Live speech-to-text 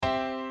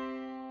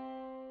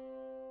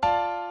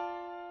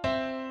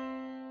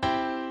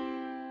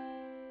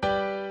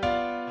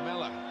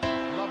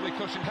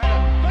cushioned header.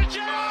 But oh, you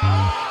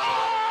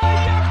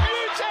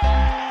beauty!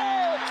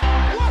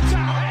 What a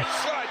head,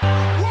 son!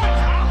 What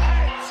a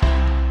head!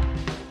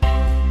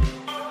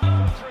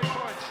 3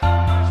 points.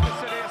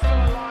 Manchester City are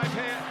still alive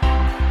here.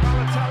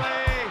 Balotelli,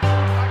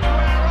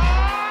 Aguero!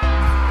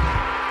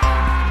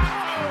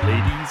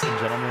 Ladies and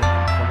gentlemen,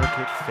 Corner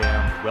Kick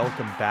fam,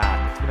 welcome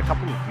back. It's been a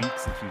couple of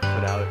weeks since we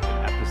put out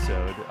an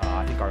episode.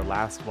 I think our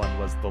last one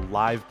was the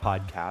live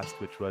podcast,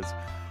 which was,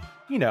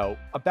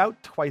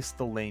 about twice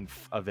the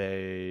length of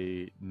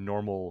a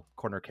normal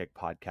Corner Kick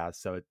podcast.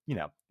 So,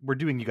 we're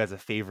doing you guys a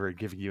favor and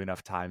giving you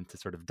enough time to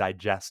sort of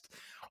digest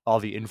all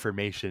the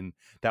information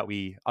that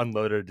we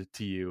unloaded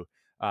to you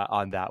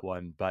on that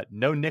one. But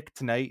no Nick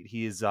tonight.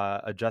 He's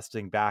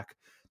adjusting back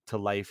to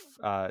life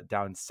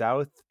down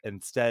south.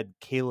 Instead,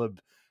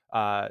 Caleb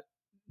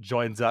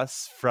joins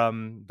us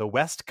from the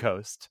West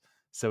Coast.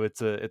 So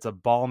it's a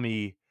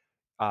balmy,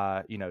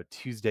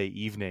 Tuesday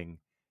evening,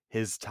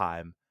 his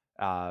time.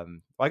 Well,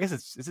 I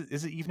guess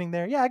is it evening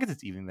there? Yeah, I guess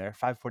it's evening there.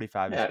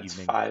 5:45 Yeah, is it's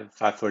evening.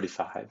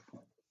 5:45.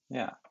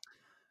 Yeah.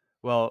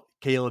 Well,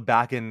 Caleb,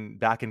 back in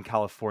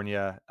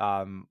California,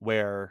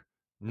 where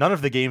none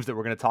of the games that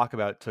we're going to talk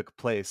about took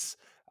place.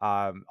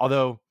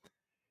 Although,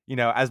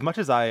 as much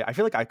as I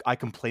feel like I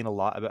complain a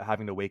lot about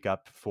having to wake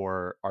up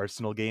for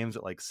Arsenal games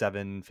at like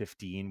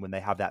 7:15 when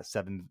they have that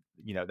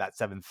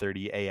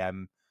 7:30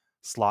 a.m.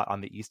 slot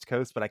on the East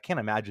Coast, but I can't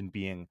imagine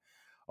being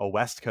a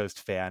West Coast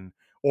fan,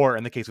 or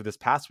in the case of this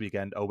past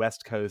weekend, a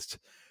West Coast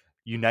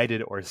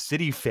United or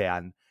City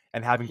fan,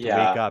 and having to wake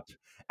Yeah. up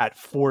at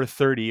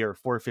 4:30 or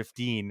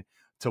 4:15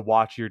 to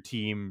watch your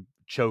team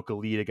choke a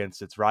lead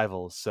against its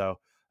rivals. So,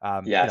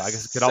 I Yes.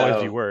 guess it could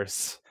always be So,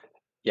 worse.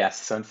 yes.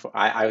 So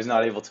I was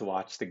not able to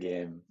watch the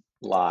game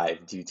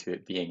live due to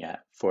it being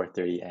at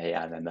 4:30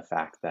 a.m. and the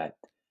fact that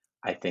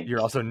I think, You're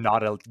also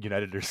not a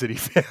United or City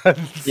fan.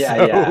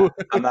 yeah, So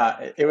I'm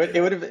not. It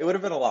would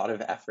have been a lot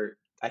of effort,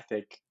 I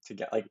think, to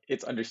get, like,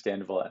 it's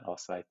understandable, and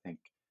also I think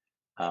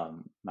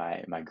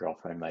my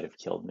girlfriend might have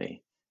killed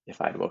me if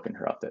I'd woken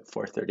her up at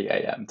 4:30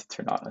 a.m. to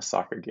turn on a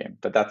soccer game.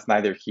 But that's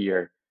neither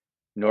here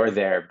nor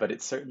there. But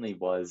it certainly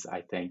was,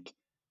 I think,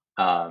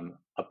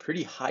 a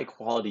pretty high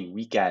quality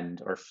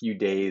weekend or few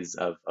days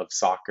of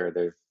soccer.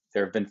 There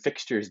have been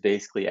fixtures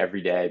basically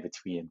every day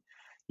between,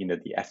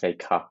 the FA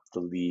Cup,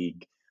 the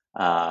league,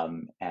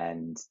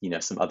 and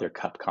some other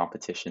cup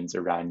competitions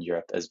around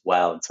Europe as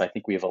well. And so I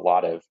think we have a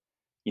lot of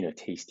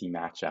tasty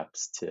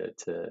matchups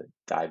to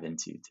dive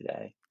into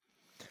today.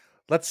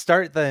 let's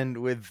start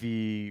then with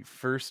the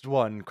first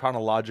one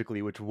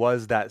chronologically, which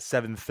was that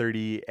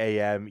 7:30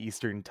 a.m.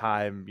 Eastern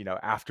time,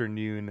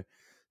 afternoon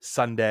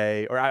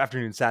Sunday or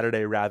afternoon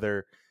Saturday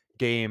rather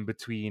game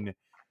between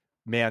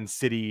Man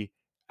City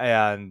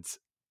and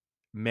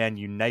Man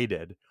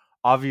United.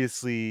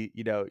 Obviously,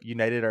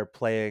 United are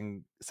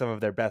playing some of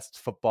their best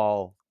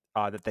football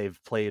that they've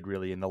played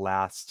really in the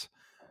last,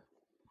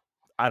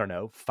 I don't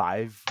know,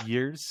 5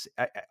 years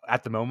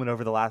at the moment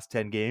over the last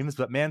 10 games.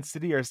 But Man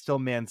City are still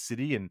Man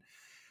City, and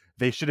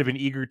they should have been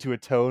eager to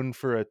atone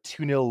for a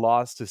 2-0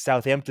 loss to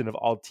Southampton of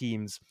all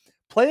teams,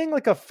 playing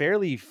like a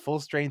fairly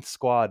full-strength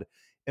squad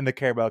in the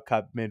Carabao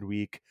Cup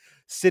midweek.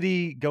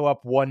 City go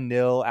up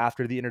 1-0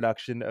 after the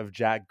introduction of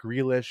Jack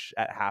Grealish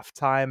at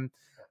halftime.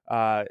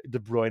 De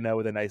Bruyne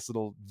with a nice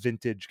little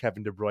vintage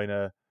Kevin De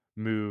Bruyne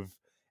move.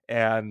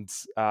 And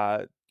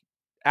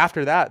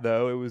after that,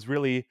 though, it was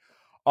really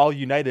all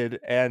United,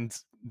 and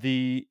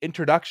the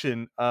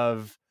introduction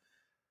of,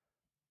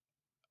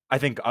 I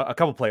think, a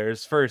couple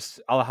players.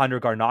 First, Alejandro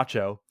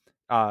Garnacho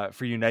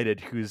for United,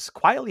 who's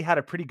quietly had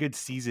a pretty good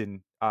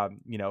season,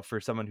 for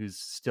someone who's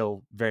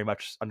still very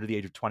much under the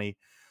age of 20.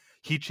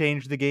 He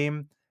changed the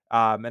game.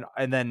 And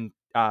then,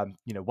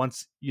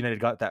 once United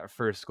got that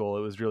first goal,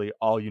 it was really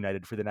all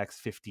United for the next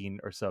 15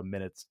 or so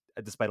minutes,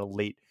 despite a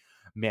late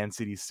Man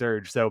City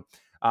surge. So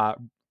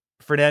Bruno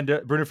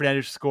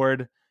Fernandes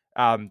scored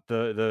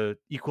the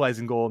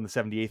equalizing goal in the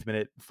 78th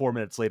minute. 4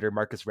 minutes later,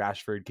 Marcus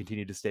Rashford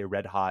continued to stay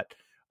red hot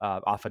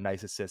off a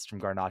nice assist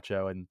from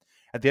Garnacho. And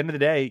at the end of the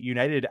day,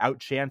 United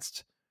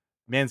outchanced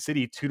Man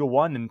City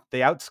 2-1, and they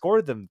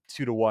outscored them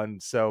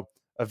 2-1. So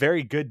a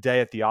very good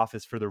day at the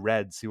office for the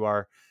Reds, who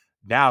are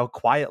now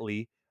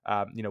quietly,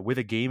 with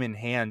a game in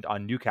hand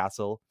on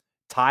Newcastle,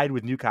 tied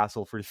with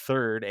Newcastle for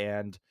third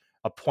and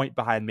a point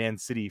behind Man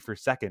City for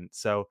second.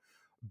 So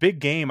big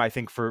game, I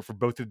think, for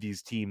both of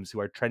these teams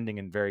who are trending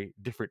in very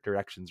different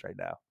directions right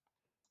now.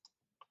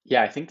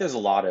 Yeah, I think there's a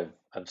lot of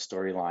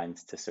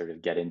storylines to sort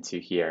of get into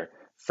here.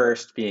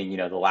 First being,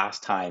 the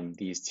last time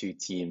these two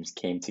teams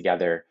came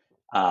together,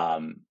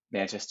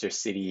 Manchester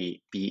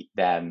City beat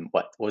them,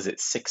 what was it,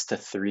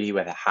 6-3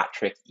 with a hat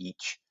trick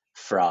each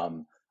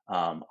from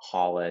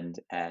Haaland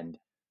and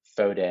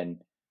Foden.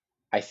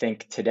 I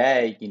think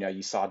today,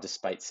 you saw,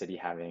 despite City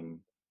having,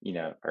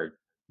 or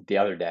the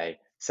other day,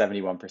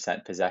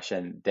 71%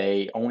 possession,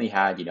 they only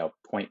had,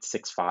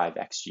 0.65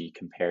 XG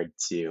compared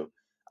to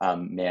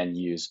Man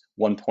U's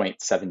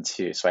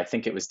 1.72. So I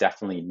think it was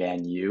definitely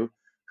Man U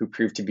who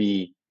proved to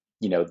be,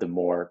 the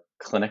more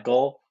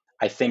clinical.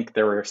 I think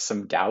there were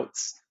some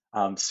doubts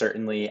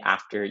Certainly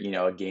after,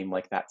 a game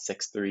like that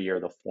 6-3 or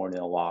the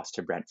 4-0 loss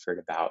to Brentford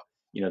about,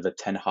 the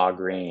Ten Hag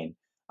reign.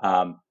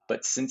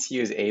 But since he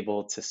was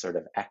able to sort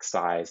of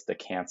excise the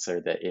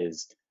cancer that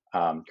is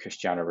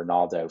Cristiano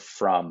Ronaldo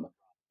from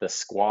the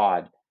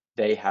squad,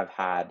 they have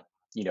had,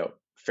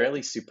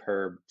 fairly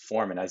superb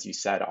form. And as you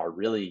said, are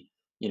really,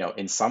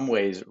 in some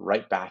ways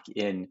right back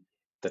in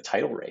the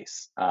title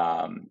race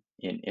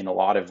in a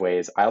lot of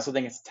ways. I also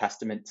think it's a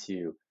testament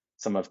to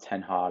some of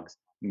Ten Hag's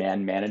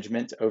man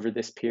management over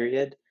this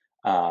period.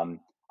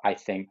 I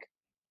think,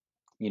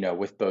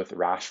 with both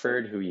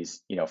Rashford, who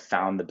he's,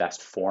 found the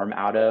best form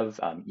out of,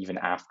 even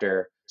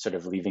after sort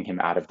of leaving him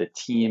out of the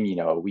team,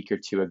 a week or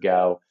two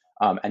ago.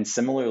 And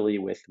similarly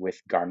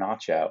with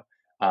Garnacho,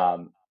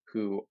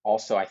 who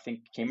also I think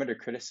came under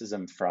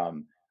criticism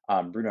from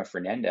Bruno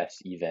Fernandes,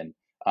 even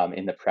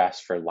in the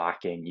press for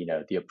lacking,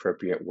 the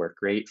appropriate work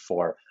rate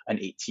for an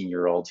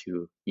 18-year-old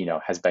who,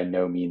 has by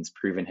no means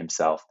proven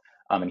himself.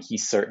 And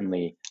he's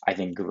certainly, I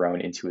think, grown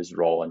into his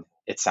role. And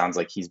it sounds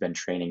like he's been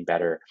training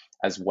better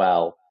as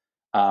well.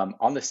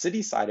 On the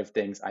City side of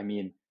things, I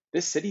mean,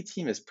 this City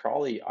team is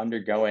probably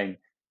undergoing,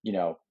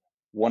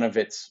 one of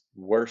its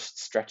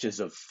worst stretches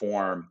of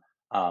form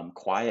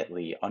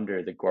quietly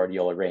under the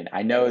Guardiola reign.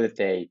 I know that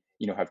they,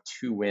 have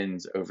 2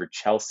 wins over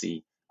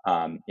Chelsea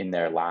in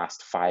their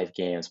last 5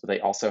 games, but they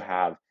also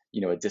have,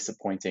 a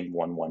disappointing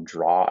 1-1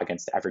 draw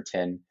against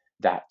Everton,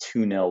 that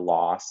 2-0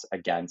 loss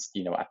against,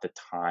 at the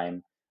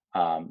time,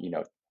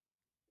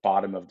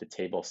 bottom of the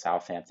table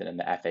Southampton in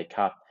the FA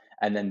Cup,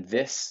 and then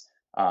this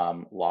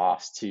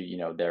loss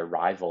to their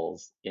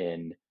rivals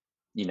in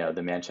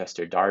the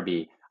Manchester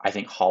Derby. I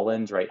think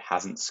Holland right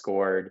hasn't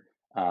scored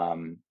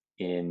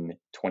in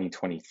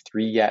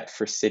 2023 yet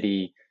for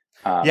City.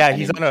 Yeah, And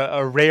he's in on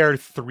a rare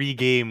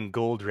 3-game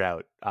goal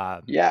drought,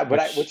 Yeah,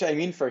 but which which I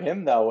mean for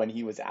him though, when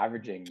he was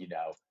averaging,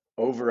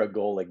 over a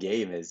goal a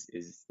game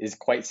is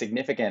quite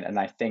significant. And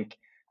I think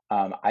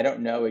I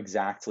don't know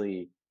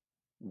exactly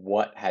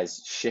what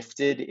has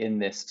shifted in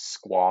this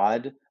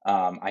squad.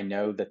 I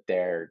know that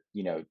their,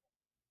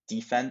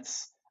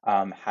 defense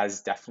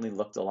has definitely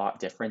looked a lot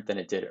different than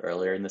it did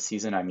earlier in the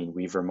season. I mean,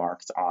 we've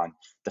remarked on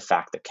the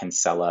fact that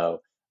Cancelo,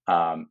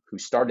 who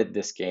started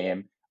this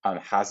game,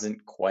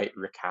 hasn't quite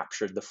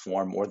recaptured the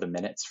form or the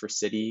minutes for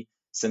City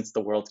since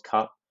the World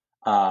Cup.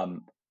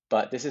 Um,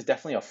 but this is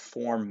definitely a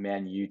form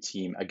Man U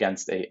team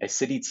against a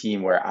City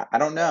team where I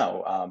don't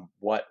know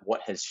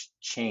what has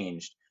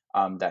changed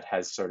that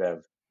has sort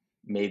of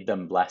made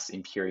them less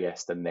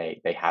imperious than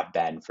they have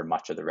been for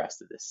much of the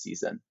rest of this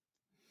season.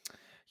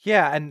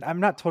 yeah, and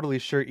I'm not totally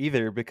sure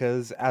either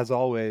because as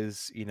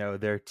always,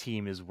 their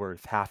team is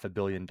worth $500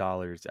 million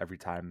every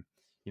time,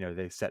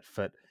 they set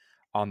foot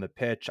on the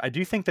pitch. I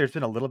do think there's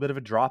been a little bit of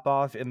a drop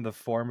off in the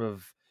form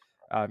of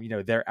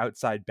their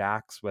outside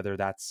backs, whether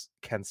that's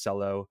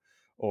Cancelo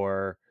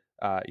or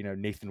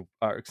Nathan,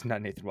 or it's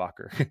not Nathan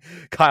Walker,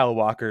 Kyle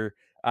Walker.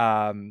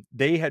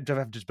 They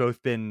have just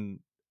both been,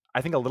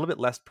 I think, a little bit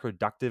less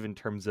productive in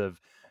terms of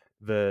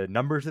the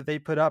numbers that they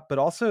put up, but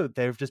also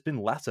they've just been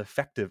less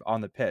effective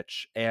on the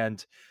pitch.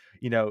 And,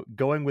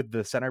 going with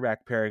the center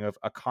back pairing of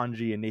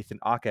Akanji and Nathan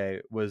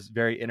Ake was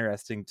very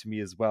interesting to me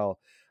as well.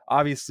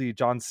 Obviously,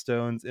 John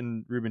Stones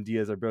and Ruben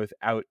Diaz are both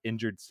out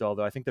injured still,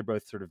 though I think they're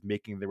both sort of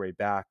making their way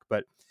back.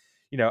 But,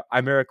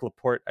 Aymeric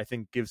Laporte, I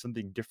think, gives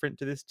something different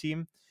to this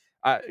team.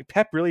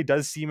 Pep really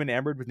does seem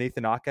enamored with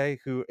Nathan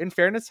Ake, who, in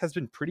fairness, has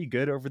been pretty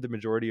good over the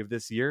majority of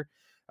this year.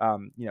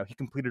 He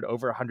completed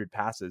over 100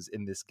 passes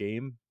in this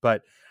game,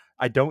 but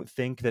I don't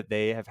think that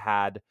they have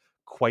had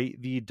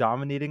quite the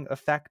dominating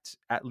effect,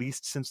 at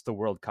least since the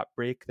World Cup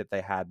break, that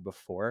they had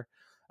before.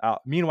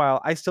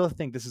 Meanwhile, I still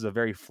think this is a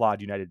very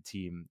flawed United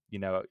team.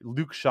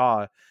 Luke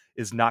Shaw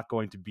is not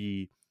going to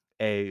be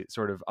a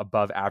sort of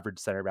above average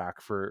center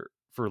back for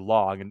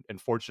long. And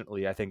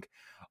fortunately, I think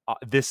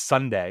this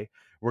Sunday,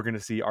 we're going to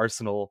see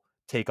Arsenal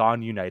take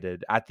on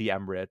United at the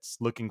Emirates,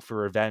 looking for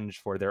revenge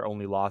for their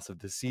only loss of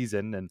the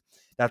season. And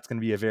that's going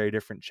to be a very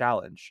different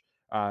challenge.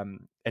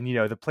 And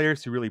the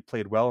players who really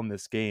played well in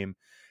this game,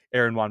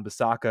 Aaron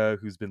Wan-Bissaka,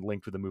 who's been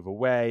linked with a move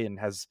away and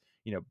has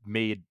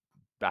made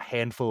a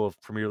handful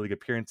of Premier League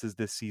appearances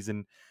this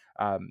season.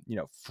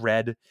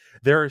 Fred,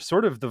 they're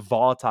sort of the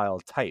volatile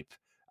type.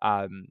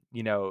 And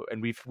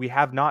we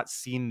have not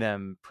seen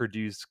them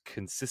produce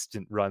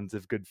consistent runs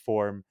of good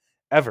form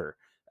ever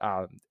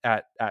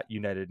at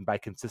United. And by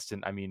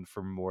consistent, I mean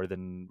for more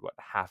than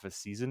half a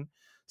season.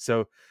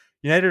 So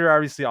United are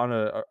obviously on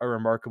a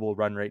remarkable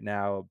run right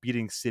now.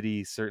 Beating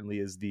City certainly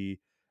is the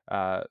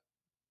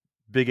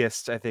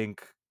biggest, I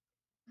think,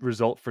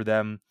 result for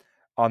them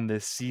on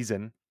this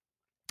season.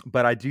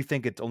 But I do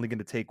think it's only going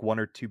to take 1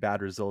 or 2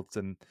 bad results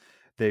and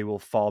they will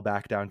fall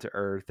back down to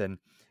earth. And,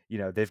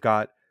 they've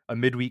got a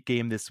midweek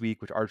game this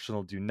week, which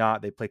Arsenal do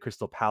not. They play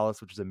Crystal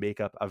Palace, which is a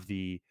makeup of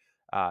the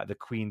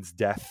Queen's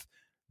Death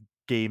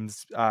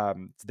games.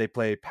 They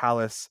play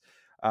Palace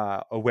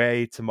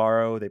away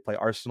tomorrow. They play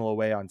Arsenal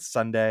away on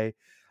Sunday.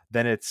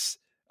 Then it's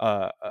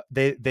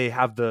they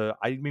have the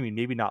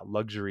maybe not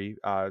luxury.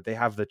 They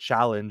have the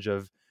challenge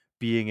of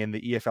being in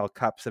the EFL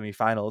Cup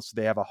semifinals. So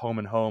they have a home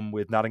and home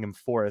with Nottingham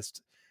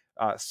Forest,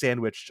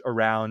 sandwiched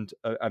around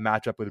a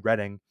matchup with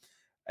Reading.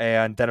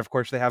 And then, of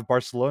course, they have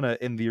Barcelona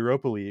in the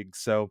Europa League.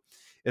 So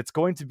it's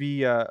going to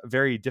be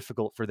very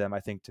difficult for them, I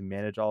think, to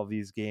manage all of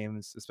these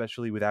games,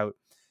 especially without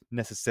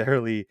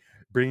necessarily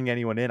bringing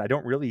anyone in. I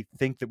don't really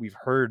think that we've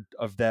heard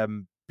of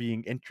them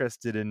being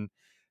interested in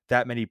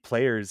that many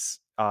players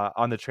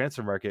on the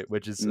transfer market,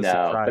 which is a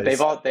No, but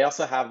surprise. they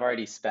also have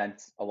already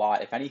spent a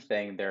lot. If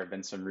anything, there have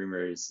been some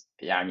rumors.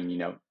 Yeah, I mean,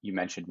 you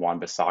mentioned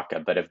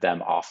Wan-Bissaka, but of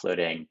them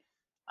offloading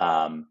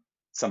um,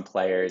 some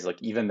players.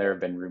 Like even there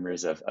have been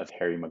rumors of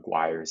Harry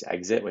Maguire's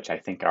exit, which I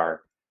think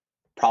are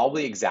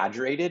probably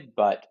exaggerated,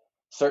 but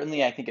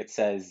certainly I think it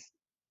says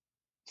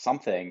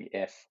something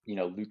if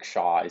Luke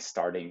Shaw is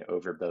starting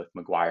over both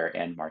Maguire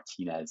and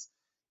Martinez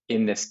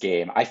in this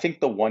game. I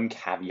think the one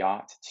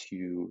caveat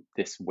to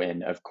this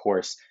win, of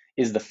course,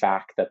 is the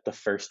fact that the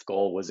first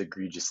goal was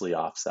egregiously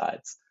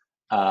offsides.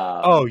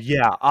 Oh Um,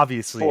 yeah,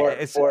 obviously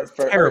it's or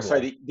sorry, terrible.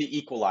 the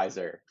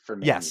equalizer for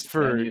Yes, Man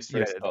for U's first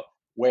United. goal,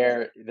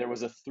 where there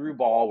was a through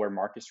ball where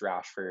Marcus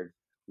Rashford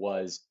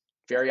was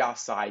very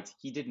offsides.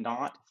 He did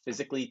not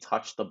physically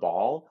touch the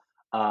ball,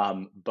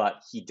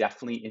 but he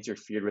definitely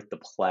interfered with the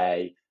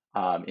play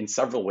in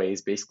several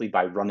ways, basically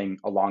by running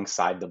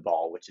alongside the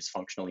ball, which is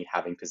functionally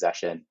having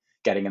possession,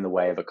 getting in the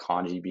way of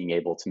Akanji being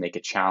able to make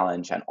a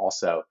challenge, and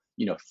also,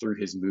 through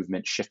his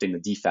movement, shifting the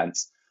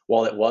defense.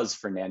 While it was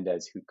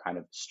Fernandez who kind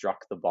of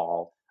struck the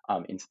ball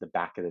into the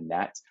back of the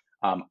net,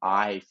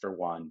 I, for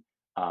one,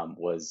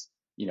 was,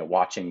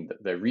 watching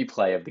the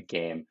replay of the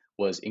game,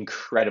 was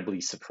incredibly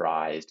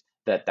surprised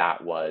that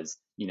that was,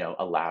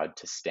 allowed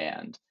to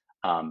stand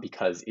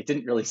because it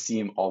didn't really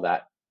seem all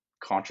that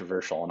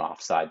controversial an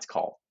offsides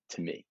call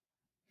to me.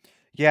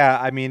 Yeah,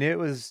 I mean, it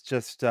was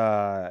just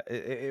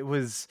it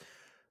was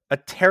a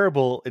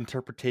terrible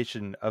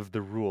interpretation of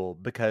the rule,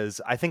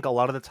 because I think a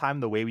lot of the time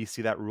the way we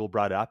see that rule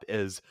brought up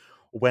is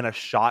when a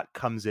shot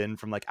comes in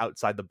from like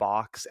outside the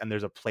box and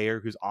there's a player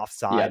who's Yeah,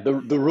 offside, the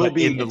rule but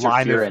being in the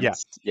line of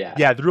interference. Yeah.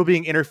 yeah, the rule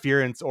being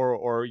interference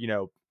or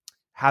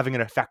having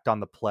an effect on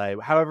the play,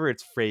 however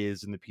it's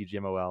phrased in the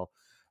PGMOL.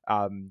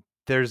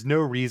 There's no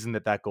reason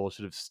that that goal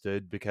should have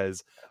stood,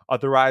 because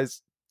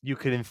otherwise you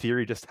could in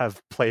theory just have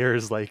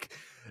players like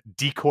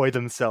decoy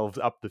themselves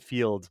up the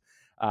field.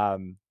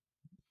 Um,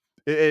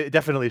 it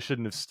definitely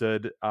shouldn't have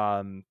stood.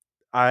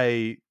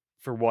 I,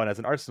 for one, as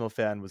an Arsenal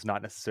fan, was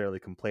not necessarily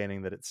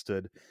complaining that it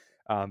stood,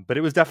 but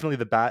it was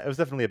definitely It was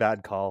definitely a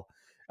bad call.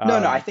 No,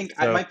 I think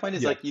So my point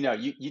is yeah, like,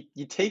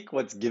 you take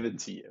what's given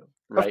to you, of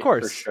right? For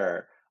course,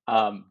 sure.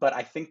 But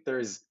I think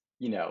there's,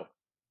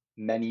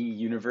 many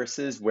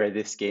universes where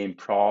this game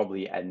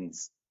probably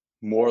ends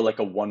more like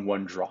a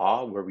 1-1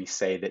 draw, where we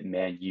say that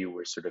Man U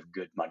were sort of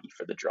good money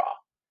for the draw.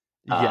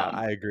 yeah, Um,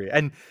 I agree.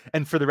 And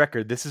for the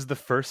record, this is the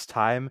first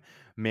time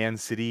Man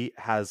City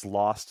has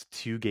lost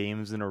 2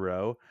 games in a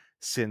row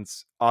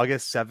since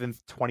August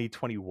 7th,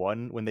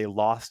 2021, when they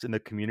lost in the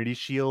Community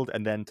Shield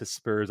and then to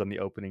Spurs on the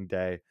opening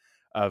day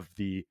of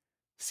the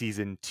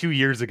season 2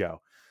 years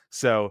ago.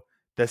 So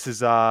this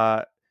is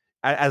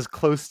as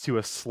close to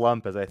a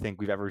slump as I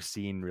think we've ever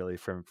seen, really,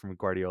 from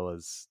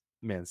Guardiola's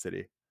Man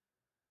City.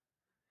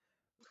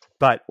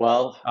 But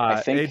well,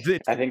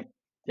 it I think,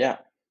 yeah.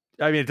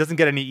 I mean, it doesn't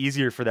get any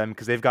easier for them,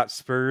 because they've got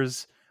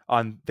Spurs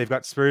in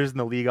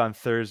the league on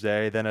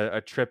Thursday, then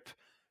a trip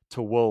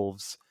to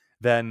Wolves,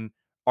 then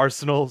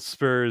Arsenal,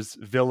 Spurs,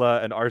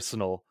 Villa, and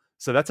Arsenal.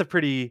 So that's a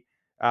pretty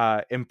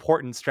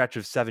important stretch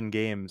of 7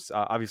 games.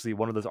 Obviously,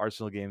 one of those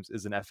Arsenal games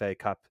is an FA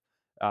Cup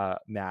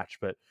match,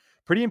 but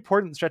pretty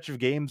important stretch of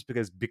games,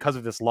 because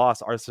of this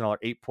loss, Arsenal are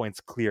 8 points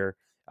clear.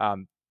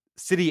 Um,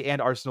 City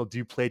and Arsenal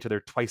do play each other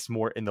twice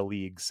more in the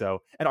league.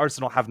 So, and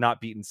Arsenal have not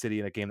beaten City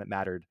in a game that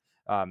mattered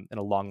in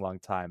a long, long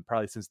time,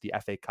 probably since the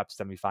FA Cup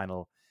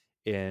semifinal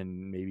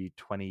in maybe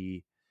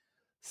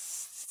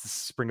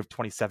spring of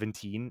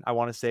 2017. I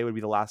want to say would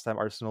be the last time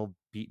Arsenal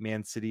beat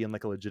Man City in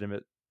like a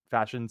legitimate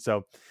fashion.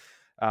 So,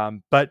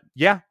 but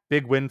yeah,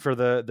 big win for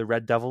the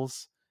Red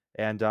Devils,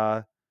 and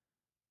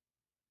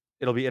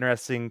it'll be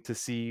interesting to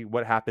see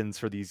what happens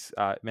for these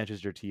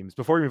Manchester teams.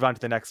 Before we move on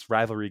to the next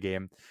rivalry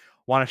game,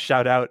 want to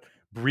shout out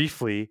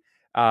briefly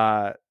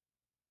the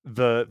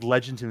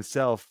legend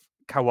himself,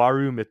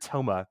 Kaworu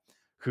Mitoma,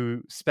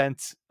 who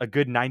spent a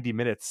good 90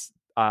 minutes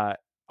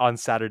on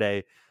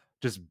Saturday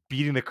just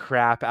beating the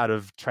crap out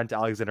of Trent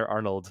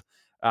Alexander-Arnold.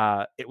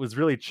 It was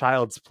really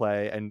child's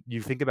play, and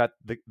you think about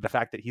the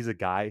fact that he's a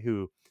guy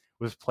who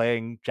was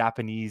playing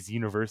Japanese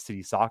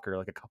university soccer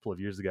like a couple of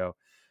years ago.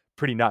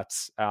 Pretty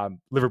nuts.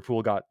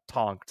 Liverpool got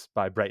tonked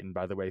by Brighton,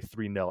 by the way,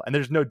 3-0. And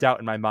there's no doubt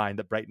in my mind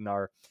that Brighton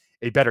are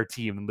a better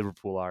team than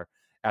Liverpool are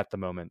at the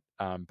moment.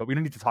 But we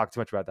don't need to talk too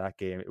much about that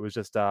game. It was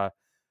just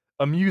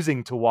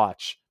amusing to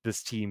watch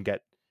this team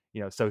get,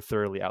 so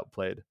thoroughly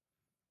outplayed.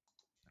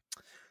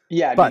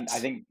 Yeah, I mean, But I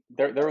think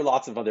there were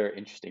lots of other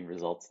interesting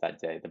results that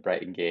day. The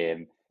Brighton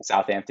game,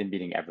 Southampton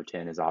beating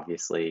Everton is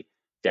obviously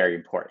very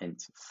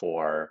important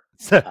for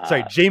Sorry,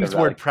 the James rele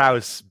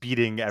Ward-Prowse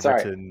beating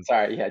Everton.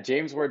 sorry, yeah,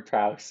 James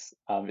Ward-Prowse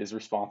is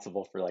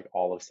responsible for like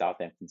all of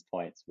Southampton's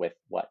points with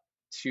what,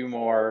 two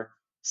more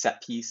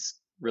set piece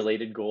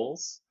related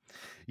goals,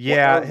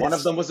 Yeah, or one of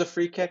his them was a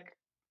free kick,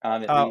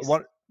 at least.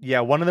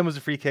 one of them was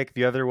a free kick.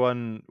 The other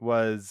one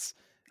was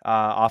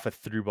off a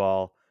through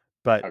ball.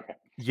 But Okay.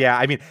 yeah,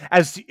 I mean,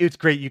 as it's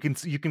great. You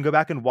can go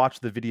back and watch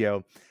the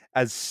video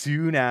as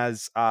soon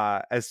as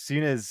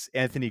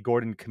Anthony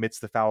Gordon commits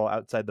the foul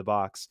outside the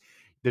box.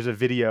 There's a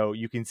video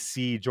you can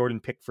see Jordan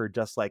Pickford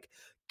just like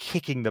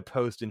kicking the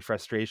post in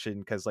frustration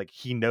because like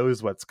he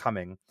knows what's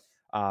coming.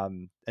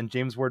 And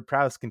James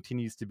Ward-Prowse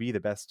continues to be the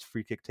best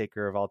free kick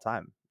taker of all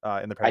time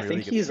in the I Premier think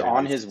League at the he's start of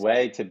on this his season.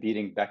 way to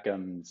beating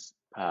Beckham's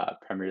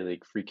Premier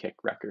League free kick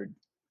record.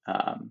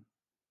 Um,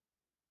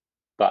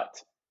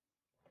 but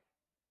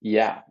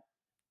yeah,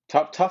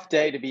 tough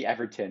day to be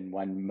Everton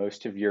when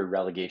most of your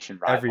relegation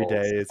Every rivals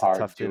day is a are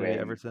tough day to be doing,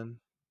 Everton.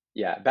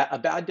 yeah, a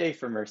bad day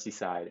for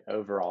Merseyside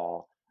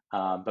overall.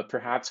 But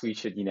perhaps we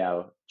should,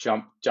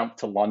 jump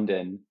to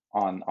London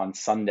on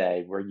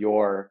Sunday, where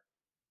your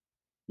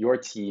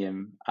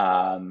team,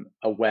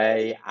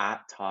 away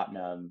at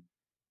Tottenham,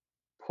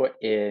 put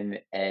in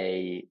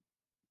a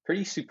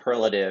pretty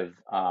superlative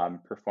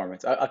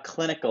performance, a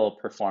clinical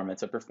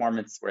performance, a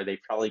performance where they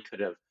probably could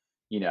have,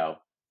 you know,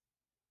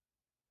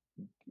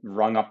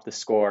 rung up the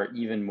score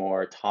even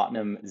more.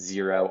 Tottenham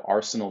 0,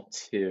 Arsenal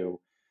 2.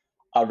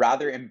 A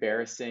rather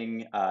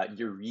embarrassing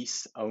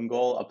Lloris own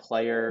goal, a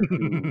player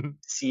who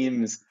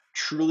seems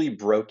truly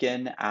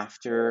broken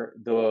after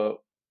the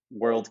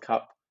World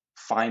Cup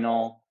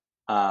final.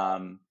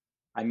 Um,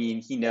 I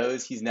mean, he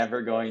knows he's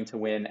never going to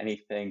win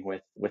anything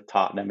with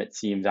Tottenham, it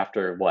seems,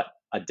 after what,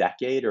 a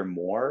decade or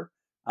more,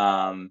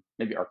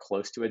 maybe or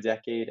close to a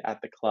decade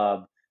at the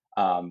club.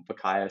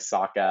 Bukayo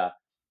Saka,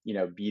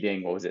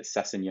 beating, what was it,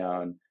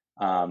 Sessegnon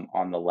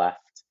on the left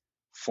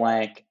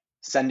flank,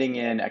 sending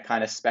in a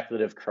kind of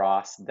speculative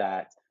cross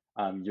that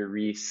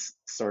Lloris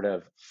sort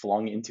of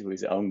flung into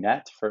his own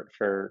net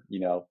for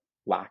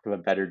lack of a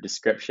better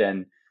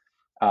description.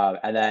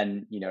 And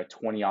then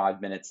 20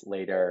 odd minutes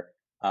later,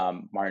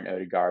 Martin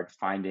Odegaard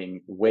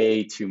finding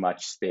way too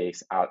much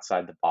space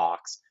outside the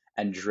box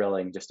and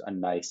drilling just a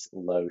nice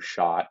low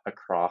shot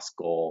across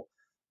goal,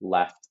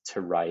 left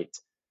to right.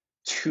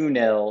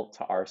 2-0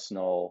 to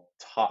Arsenal,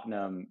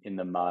 Tottenham in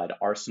the mud.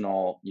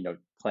 Arsenal,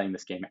 playing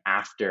this game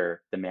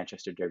after the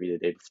Manchester Derby the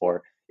day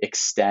before,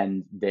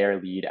 extend their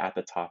lead at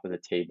the top of the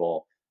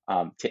table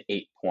to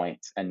 8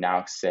 points and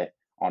now sit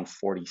on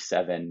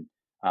 47,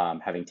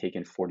 having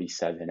taken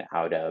 47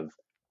 out of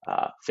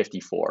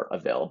 54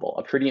 available.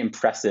 A pretty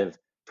impressive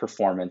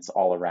performance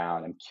all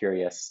around. I'm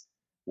curious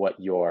what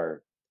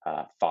your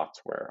thoughts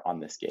were on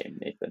this game,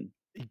 Nathan.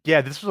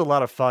 Yeah, this was a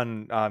lot of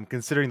fun,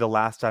 considering the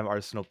last time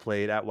Arsenal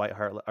played at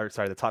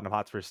the Tottenham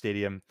Hotspur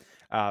Stadium,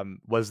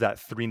 was that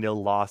 3-0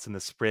 loss in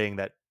the spring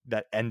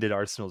that ended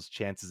Arsenal's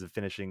chances of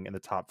finishing in the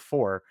top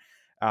four.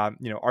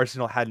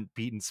 Arsenal hadn't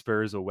beaten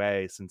Spurs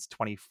away since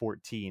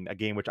 2014, a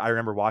game which I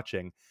remember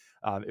watching.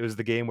 It was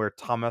the game where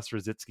Thomas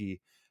Rosicky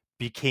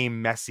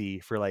became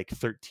Messi for like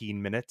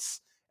 13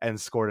 minutes and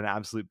scored an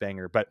absolute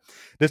banger. But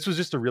this was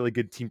just a really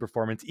good team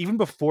performance, even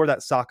before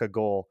that Saka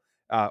goal.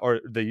 Or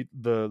the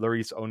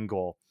Lloris own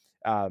goal.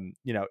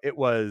 It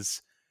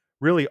was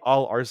really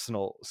all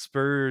Arsenal.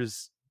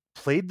 Spurs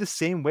played the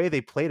same way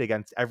they played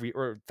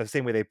the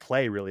same way they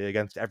play really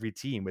against every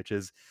team, which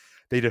is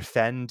they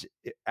defend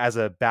as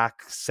a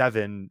back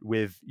seven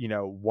with,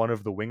 one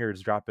of the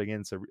wingers dropping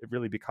in. So it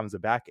really becomes a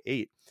back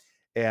eight.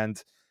 And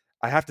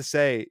I have to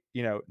say,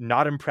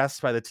 not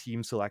impressed by the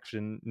team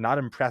selection, not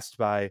impressed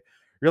by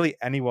really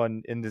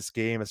anyone in this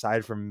game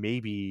aside from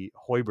maybe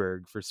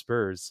Højbjerg for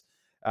Spurs.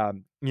 I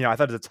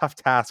thought it was a tough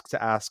task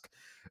to ask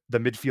the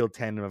midfield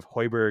tandem of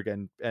Højbjerg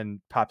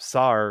and Pape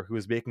Sarr, who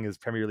was making his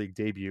Premier League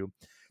debut,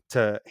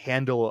 to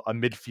handle a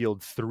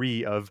midfield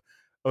three of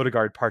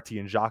Odegaard, Partey,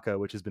 and Xhaka,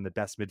 which has been the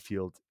best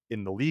midfield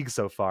in the league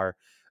so far,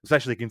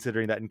 especially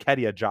considering that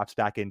Nketiah drops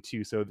back in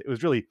too. So it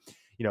was really,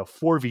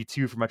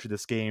 4v2 for much of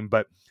this game.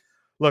 But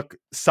look,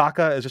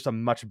 Saka is just a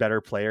much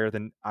better player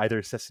than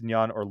either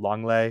Sessegnon or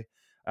Longley.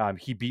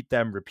 He beat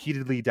them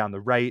repeatedly down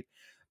the right.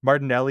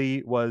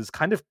 Martinelli was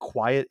kind of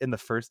quiet in the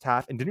first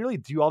half and didn't really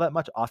do all that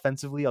much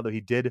offensively, although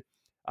he did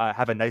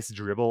have a nice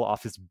dribble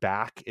off his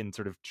back in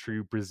sort of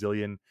true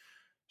Brazilian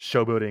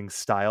showboating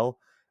style.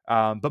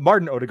 But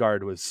Martin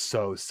Odegaard was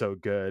so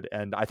good.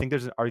 And I think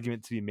there's an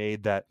argument to be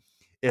made that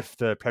if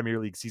the Premier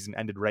League season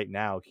ended right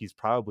now, he's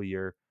probably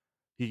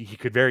he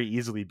could very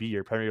easily be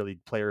your Premier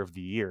League player of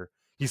the year.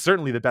 He's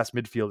certainly the best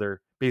midfielder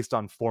based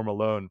on form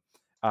alone.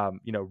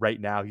 Right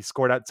now he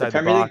scored The outside the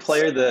Premier League box.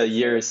 Player of the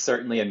Year is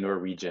certainly a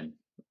Norwegian.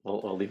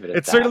 We'll leave it at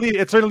It's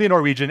that. certainly a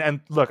Norwegian.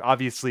 And look,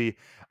 obviously,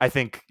 I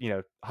think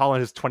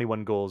Holland has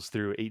 21 goals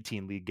through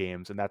 18 league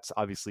games, and that's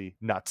obviously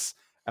nuts.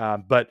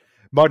 But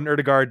Martin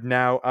Odegaard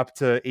now up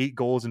to 8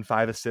 goals and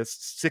 5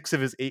 assists. 6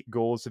 of his 8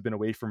 goals have been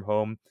away from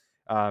home.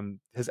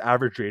 His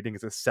average rating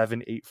is a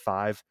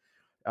 7.85.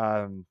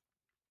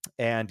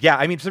 And yeah,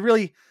 I mean, to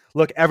really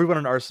look, everyone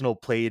in Arsenal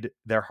played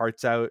their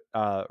hearts out.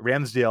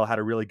 Ramsdale had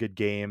a really good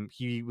game.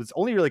 He was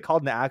only really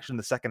called into action in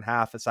the second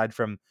half, aside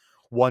from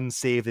one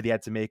save that he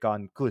had to make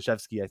on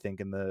Kulishevsky, I think,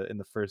 in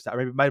the first half. Or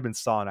maybe it might have been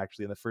Son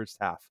actually in the first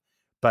half.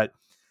 But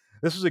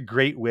this was a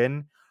great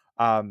win.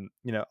 I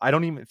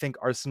don't even think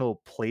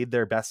Arsenal played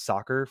their best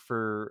soccer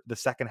for the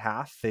second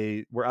half.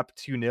 They were up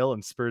 2-0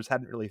 and Spurs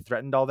hadn't really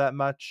threatened all that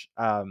much.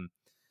 And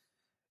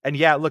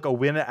yeah, look, a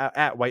win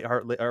at White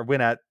Hart or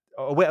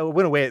a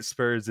win away at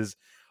Spurs is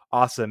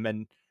awesome.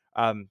 And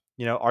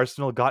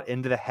Arsenal got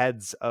into the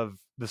heads of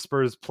the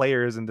Spurs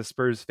players and the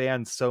Spurs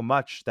fans so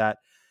much that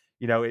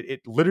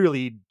it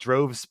literally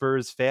drove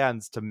Spurs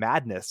fans to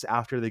madness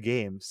after the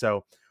game.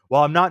 So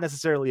while I'm not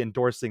necessarily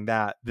endorsing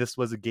that, this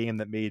was a game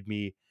that made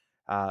me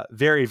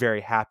very,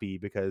 very happy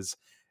because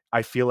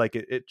I feel like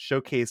it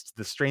showcased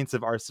the strengths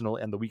of Arsenal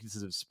and the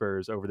weaknesses of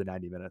Spurs over the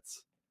 90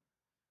 minutes.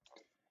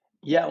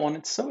 Yeah, well, and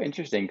it's so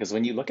interesting because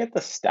when you look at the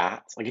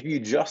stats, like if you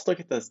just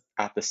look at the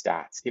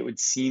stats, it would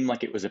seem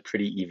like it was a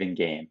pretty even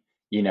game.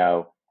 You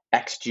know,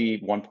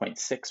 XG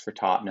 1.6 for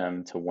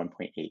Tottenham to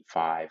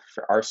 1.85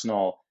 for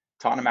Arsenal.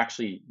 Tottenham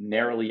actually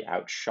narrowly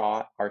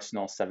outshot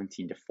Arsenal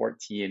 17 to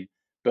 14.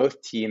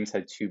 Both teams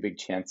had two big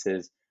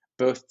chances.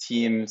 Both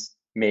teams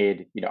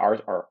made,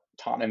 our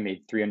Tottenham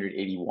made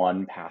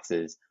 381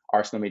 passes.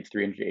 Arsenal made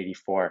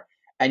 384.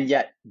 And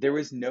yet there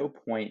was no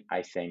point,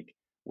 I think,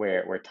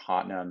 where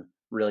Tottenham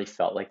really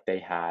felt like they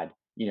had,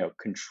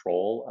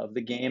 control of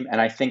the game. And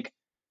I think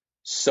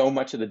so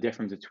much of the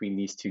difference between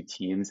these two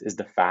teams is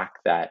the fact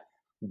that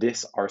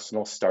this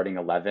Arsenal starting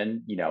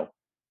 11,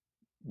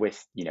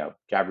 with,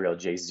 Gabriel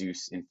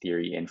Jesus in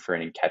theory in for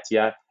an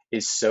Nketiah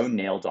is so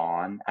nailed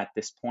on at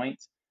this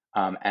point.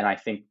 And I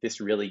think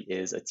this really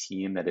is a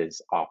team that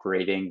is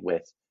operating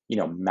with,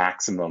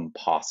 maximum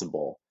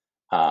possible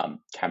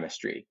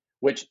chemistry,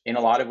 which in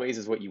a lot of ways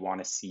is what you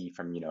want to see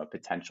from, a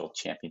potential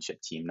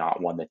championship team,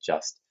 not one that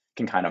just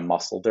can kind of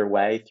muscle their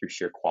way through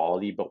sheer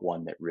quality, but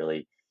one that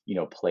really,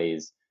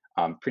 plays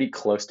pretty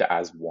close to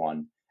as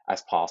one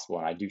as possible.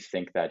 And I do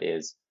think that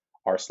is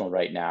Arsenal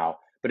right now.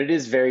 But it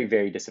is very,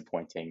 very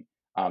disappointing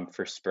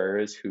for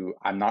Spurs, who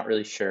I'm not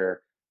really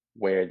sure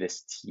where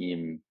this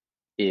team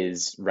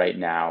is right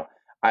now.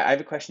 I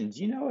have a question.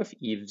 Do you know if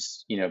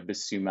Yves,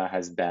 Bissouma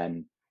has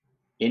been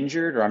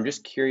injured, or I'm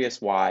just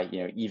curious why,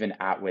 even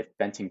with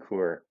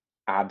Bentancur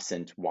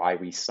absent, why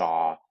we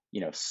saw,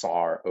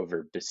 Sarr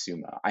over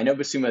Bissouma. I know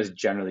Bissouma is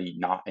generally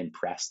not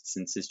impressed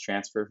since his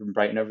transfer from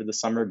Brighton over the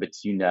summer, but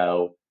do you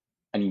know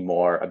any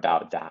more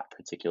about that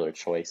particular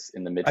choice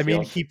in the I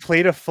mean, midfield? he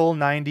played a full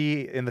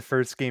 90 in the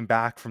first game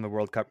back from the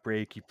World Cup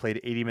break. He played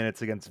 80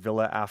 minutes against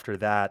Villa after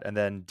that, and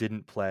then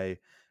didn't play.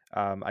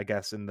 I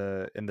guess in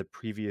the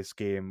previous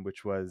game,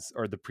 which was,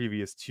 or the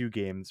previous two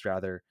games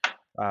rather.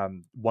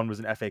 One was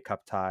an FA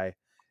Cup tie,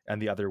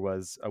 and the other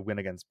was a win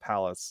against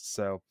Palace.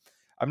 So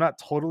I'm not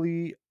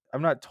totally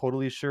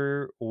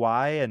sure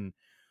why. And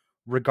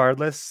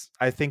regardless,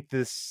 I think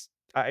this.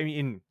 I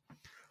mean,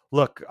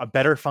 look, a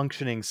better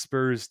functioning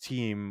Spurs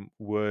team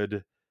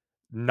would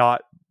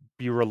not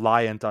be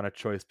reliant on a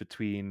choice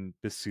between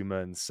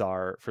Bissouma and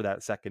Sarr for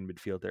that second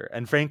midfielder.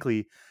 And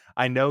frankly,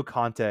 I know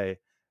Conte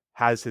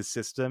has his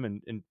system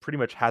and pretty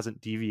much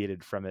hasn't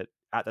deviated from it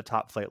at the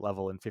top flight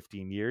level in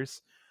 15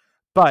 years.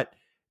 But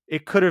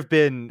it could have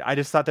been, I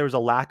just thought there was a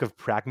lack of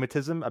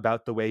pragmatism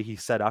about the way he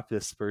set up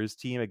this Spurs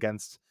team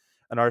against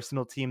an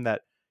Arsenal team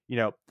that,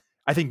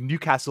 I think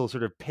Newcastle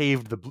sort of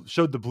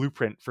showed the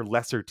blueprint for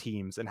lesser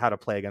teams and how to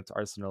play against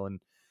Arsenal. And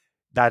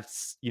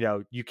that's,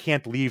 you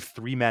can't leave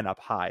three men up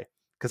high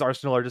because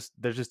Arsenal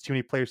there's just too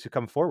many players who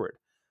come forward.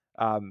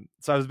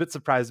 So I was a bit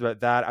surprised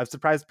about that. I was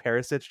surprised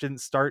Perisic didn't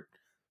start,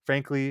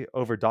 frankly,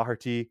 over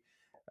Doherty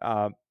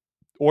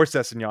or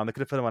Sessegnon. They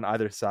could have put him on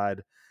either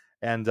side.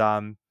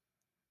 And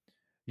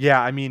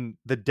yeah, I mean,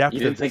 the You depth of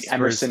didn't this think Spurs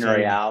Emerson team,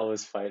 Royale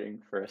was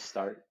fighting for a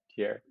start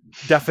here?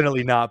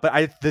 definitely not.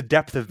 But the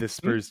depth of this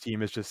Spurs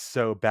team is just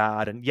so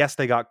bad. And yes,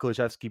 they got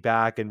Kulusevski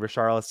back, and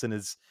Richarlison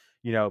is,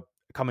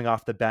 coming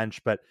off the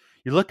bench. But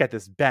you look at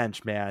this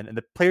bench, man, and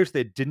the players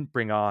they didn't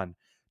bring on: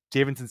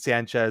 Davinson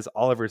Sanchez,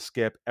 Oliver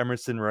Skip,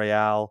 Emerson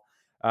Royale,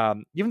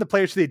 even the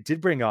players they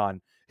did bring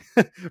on,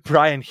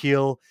 Brian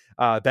Heel,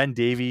 Ben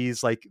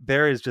Davies. Like,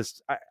 there is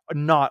just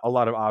not a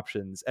lot of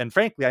options. And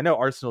frankly, I know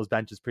Arsenal's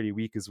bench is pretty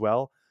weak as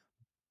well.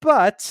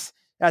 But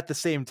at the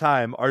same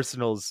time,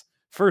 Arsenal's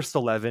first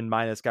 11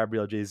 minus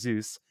Gabriel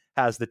Jesus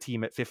has the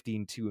team at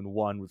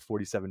 15-2-1 with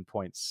 47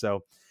 points.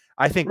 So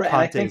I think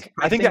Right, and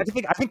Conte's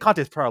I think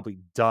Conte's probably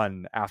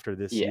done after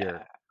this year.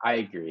 yeah, I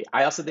agree.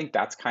 I also think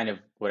that's kind of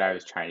what I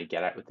was trying to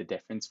get at with the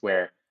difference,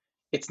 where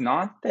it's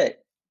not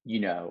that,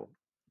 you know,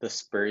 the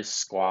Spurs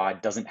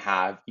squad doesn't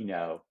have,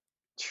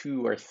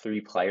 two or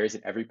three players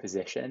at every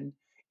position.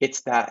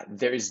 It's that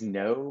there's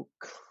no,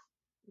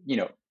 you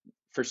know,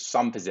 for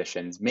some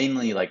positions,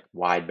 mainly like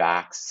wide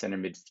backs, center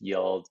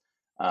midfield,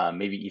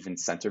 maybe even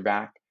center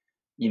back,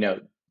 you know,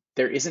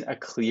 there isn't a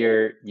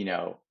clear,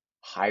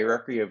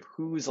 hierarchy of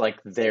who's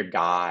like their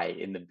guy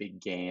in the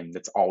big game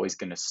that's always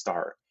going to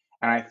start.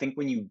 And I think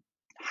when you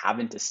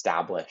haven't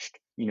established,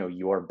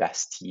 your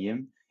best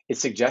team, it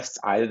suggests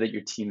either that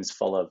your team is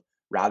full of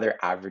rather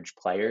average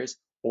players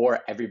or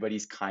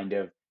everybody's kind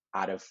of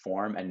out of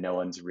form and no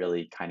one's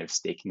really kind of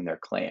staking their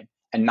claim.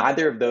 And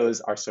neither of those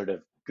are sort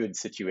of good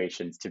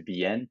situations to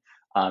be in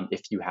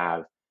if you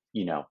have,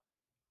 you know,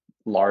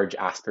 large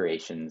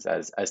aspirations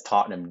as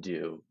Tottenham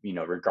do,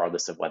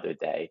 regardless of whether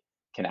they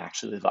can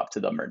actually live up to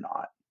them or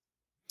not.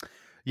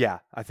 Yeah,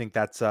 I think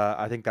that's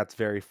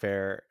very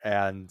fair.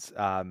 And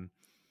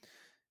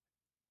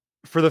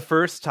for the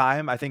first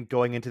time, I think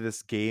going into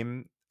this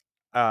game,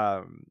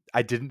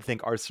 I didn't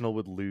think Arsenal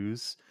would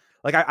lose.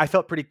 Like I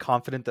felt pretty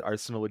confident that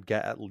Arsenal would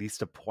get at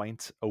least a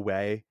point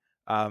away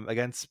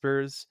against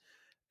Spurs.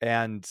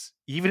 And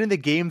even in the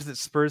games that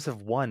Spurs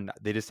have won,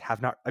 they just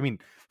have not. I mean,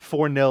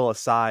 4-0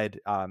 aside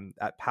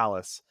at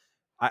Palace,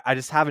 I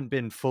just haven't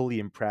been fully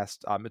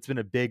impressed. It's been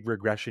a big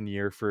regression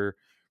year for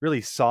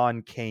really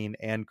Son, Kane,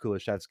 and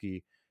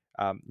Kulishevsky.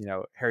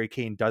 Harry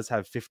Kane does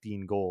have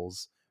 15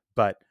 goals,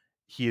 but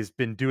he has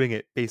been doing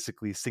it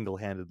basically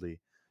single-handedly.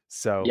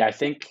 So Yeah, I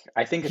think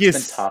he it's been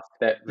is, tough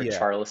that yeah.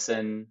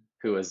 Richarlison,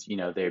 who was,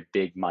 their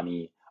big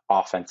money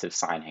offensive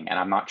signing, and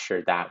I'm not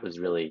sure that was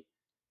really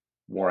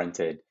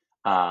warranted.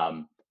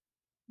 Um,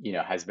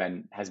 has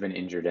been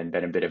injured and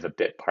been a bit of a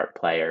bit part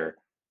player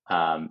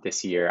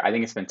this year. I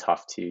think it's been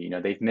tough too.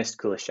 They've missed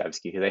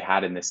Kulishevsky, who they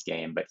had in this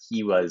game, but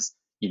he was,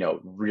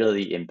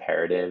 really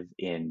imperative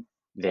in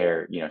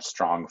their,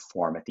 strong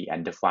form at the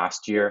end of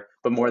last year.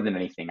 But more than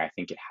anything, I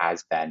think it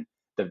has been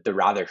the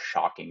rather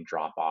shocking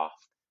drop off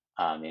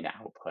in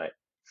output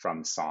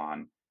from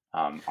Son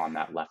on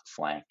that left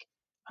flank.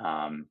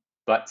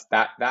 But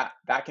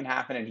that can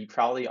happen, and he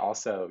probably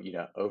also,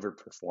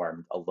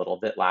 overperformed a little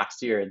bit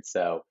last year, and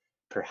so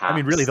I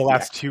mean, really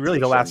perhaps the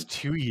the last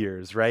expectations. 2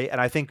 years, right? And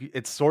I think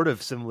it's sort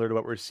of similar to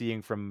what we're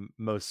seeing from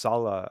Mo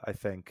Salah, I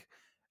think,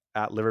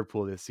 at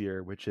Liverpool this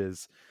year, which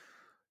is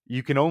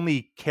you can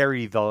only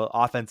carry the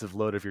offensive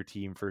load of your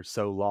team for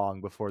so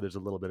long before there's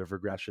a little bit of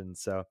regression.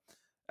 So,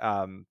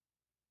 um,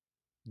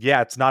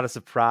 yeah, it's not a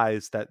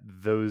surprise that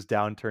those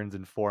downturns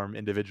in form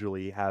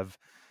individually have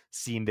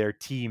seen their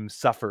team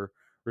suffer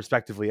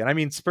respectively. And I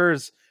mean,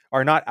 Spurs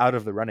are not out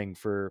of the running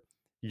for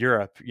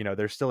Europe.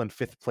 They're still in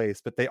fifth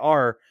place, but they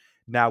are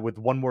now with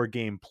one more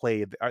game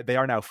played. They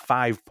are now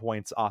 5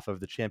 points off of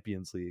the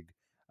Champions League,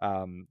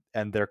 and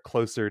they're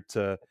closer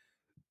to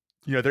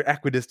they're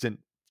equidistant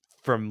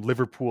from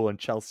Liverpool and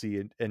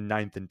Chelsea in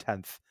ninth and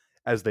 10th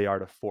as they are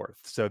to fourth.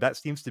 So that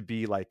seems to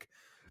be like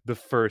the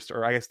first,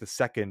 or I guess the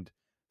second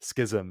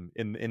schism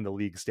in the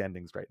league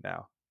standings right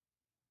now.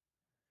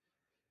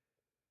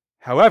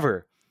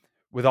 However,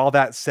 with all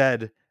that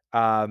said,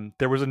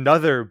 there was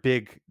another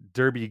big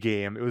derby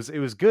game. It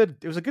was good.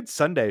 It was a good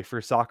Sunday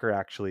for soccer,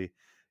 actually.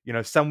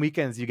 Some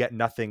weekends you get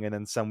nothing, and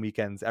then some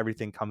weekends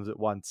everything comes at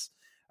once.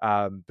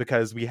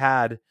 Because we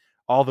had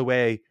all the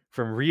way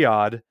from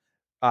Riyadh,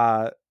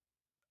 uh,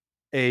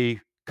 a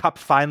cup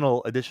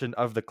final edition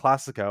of the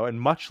Classico, and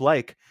much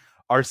like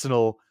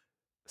Arsenal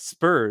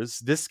Spurs,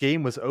 this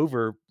game was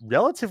over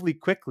relatively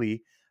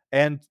quickly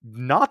and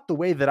not the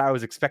way that I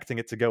was expecting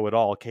it to go at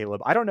all,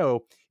 Caleb. I don't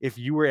know if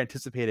you were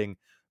anticipating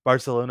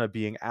Barcelona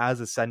being as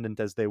ascendant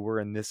as they were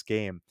in this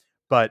game,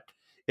 but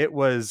it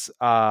was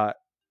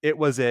it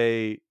was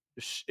a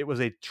it was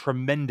a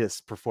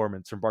tremendous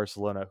performance from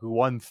Barcelona, who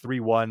won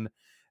 3-1.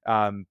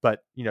 But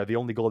the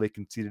only goal they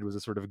conceded was a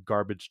sort of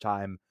garbage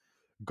time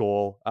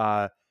goal.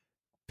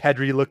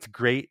 Pedri looked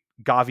great.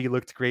 Gavi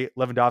looked great.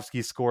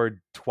 Lewandowski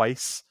scored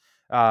twice,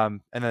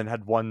 and then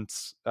had one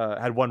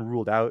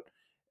ruled out.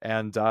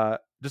 And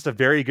just a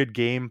very good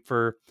game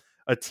for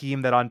a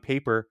team that on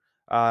paper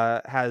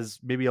has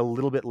maybe a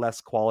little bit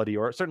less quality,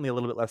 or certainly a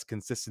little bit less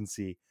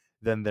consistency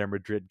than their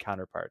Madrid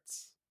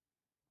counterparts.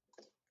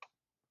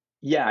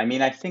 Yeah, I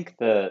mean, I think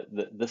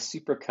the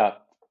Super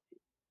Cup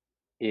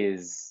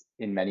is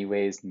in many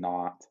ways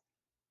not,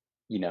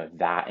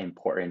 that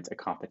important a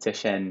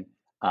competition.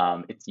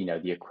 It's,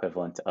 the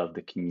equivalent of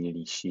the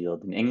Community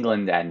Shield in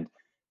England, and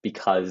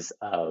because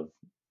of,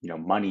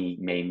 money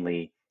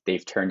mainly,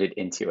 they've turned it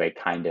into a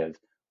kind of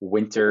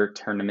winter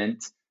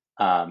tournament,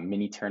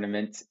 mini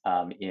tournament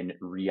in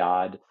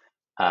Riyadh,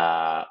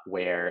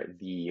 where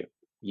the,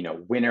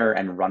 winner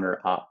and runner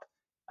up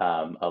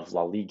of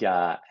La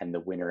Liga and the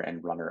winner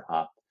and runner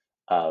up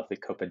of the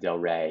Copa del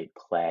Rey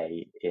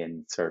play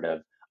in sort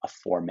of a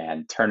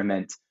four-man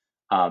tournament.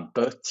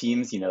 Both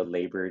teams,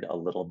 labored a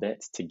little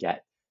bit to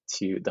get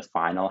to the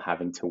final,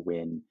 having to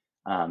win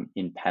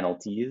in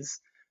penalties.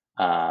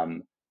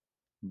 Um,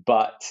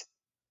 but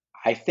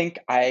I think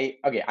I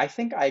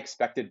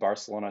expected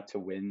Barcelona to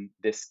win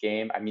this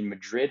game. I mean,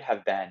 Madrid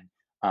have been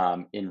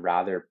in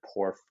rather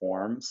poor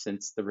form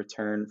since the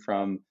return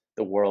from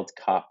the World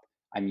Cup.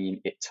 I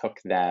mean, it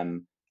took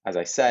them, as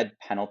I said,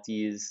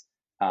 penalties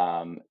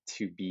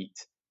to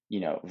beat,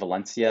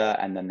 Valencia,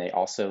 and then they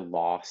also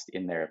lost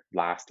in their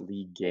last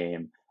league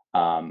game,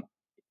 um,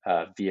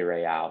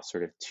 Villarreal,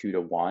 sort of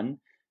 2-1.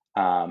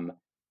 Um,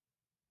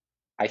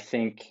 I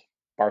think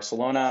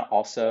Barcelona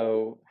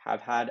also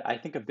have had, I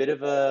think, a bit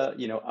of a,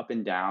 up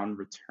and down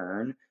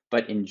return.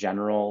 but in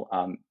general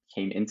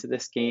came into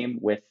this game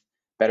with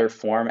better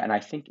form. And I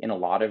think in a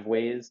lot of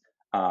ways,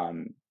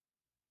 um,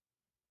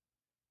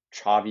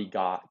 Xavi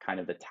got kind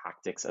of the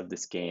tactics of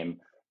this game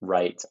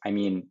right. I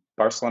mean,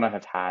 Barcelona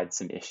have had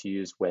some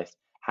issues with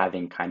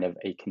having kind of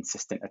a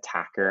consistent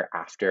attacker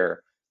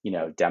after,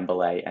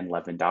 Dembele and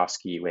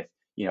Lewandowski with,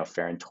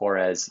 Ferran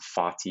Torres,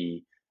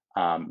 Fati,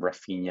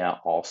 Rafinha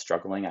all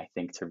struggling, I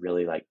think, to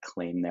really like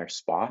claim their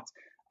spot.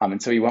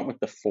 And so he went with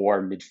the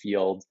four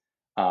midfield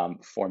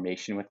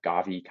formation with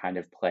Gavi kind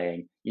of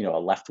playing, a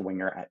left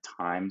winger at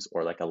times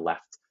or like a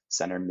left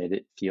center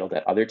midfield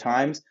at other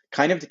times,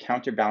 kind of to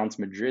counterbalance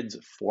Madrid's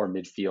form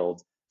and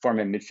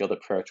midfield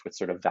approach with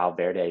sort of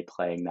Valverde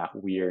playing that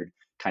weird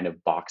kind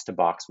of box to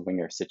box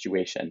winger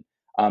situation.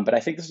 But I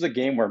think this was a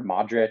game where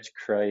Modric,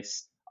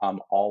 Kroos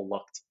all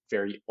looked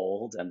very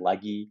old and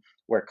leggy,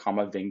 where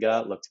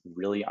Camavinga looked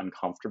really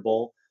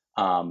uncomfortable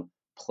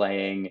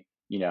playing,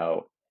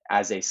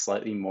 as a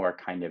slightly more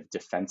kind of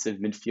defensive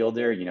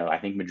midfielder. I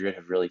think Madrid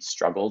have really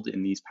struggled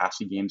in these past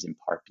few games in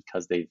part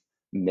because they've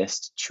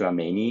missed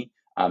Tchouaméni,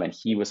 and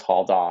he was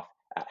hauled off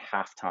at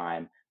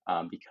halftime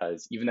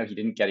because even though he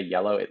didn't get a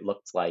yellow, it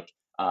looked like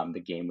the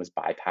game was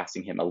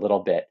bypassing him a little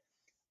bit.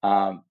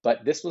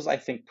 But this was, I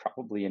think,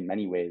 probably in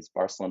many ways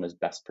Barcelona's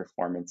best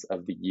performance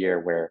of the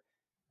year, where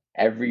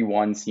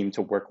everyone seemed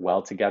to work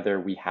well together.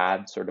 We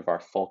had sort of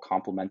our full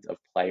complement of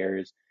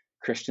players.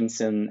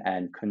 Christensen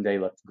and Koundé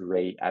looked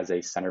great as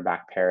a center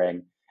back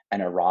pairing,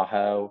 and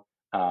Araujo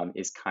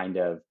is kind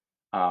of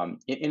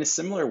in a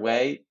similar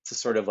way to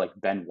sort of like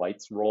Ben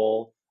White's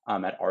role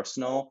at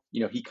Arsenal.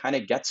 He kind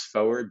of gets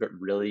forward, but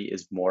really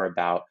is more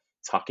about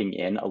tucking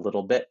in a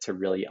little bit to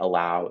really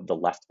allow the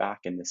left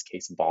back, in this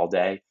case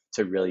Balde,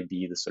 to really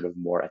be the sort of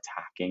more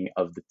attacking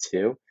of the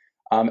two.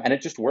 And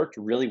it just worked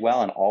really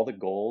well, and all the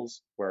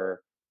goals were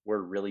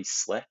really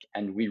slick,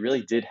 and we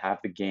really did have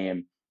the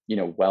game,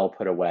 well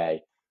put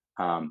away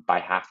by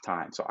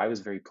halftime. So I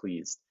was very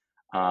pleased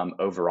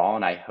overall,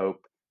 and I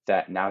hope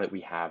that now that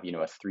we have, a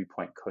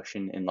 3-point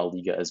cushion in La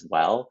Liga as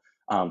well,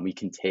 we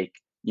can take,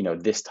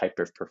 this type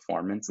of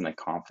performance and the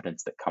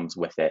confidence that comes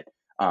with it,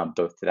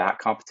 both to that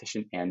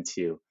competition and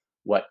to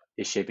what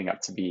is shaping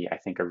up to be, I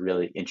think, a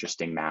really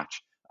interesting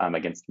match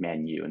against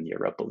Man U in the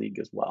Europa League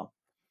as well.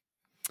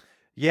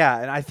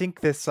 Yeah, and I think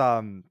this,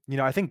 I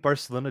think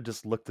Barcelona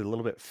just looked a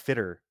little bit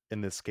fitter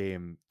in this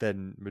game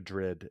than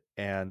Madrid,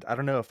 and I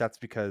don't know if that's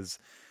because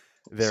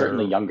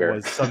Certainly there younger.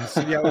 was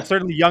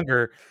certainly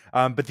younger,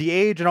 but the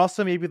age and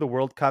also maybe the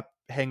World Cup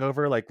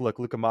hangover. Like, look,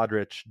 Luka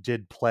Modric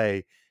did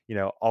play,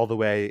 all the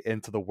way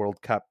into the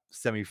World Cup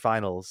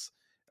semifinals,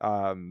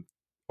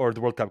 or the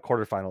World Cup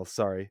quarterfinals.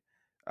 Sorry,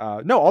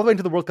 no, all the way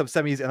into the World Cup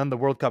semis and then the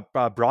World Cup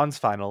bronze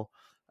final.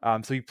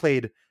 So he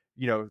played,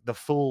 the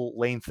full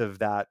length of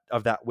that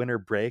winter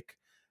break.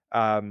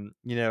 Camavinga,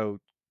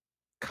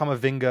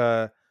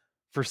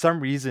 for some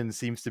reason,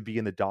 seems to be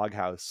in the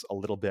doghouse a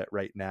little bit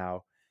right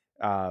now,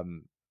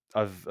 of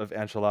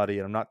Ancelotti,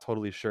 and I'm not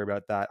totally sure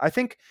about that. I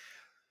think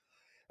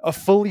a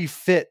fully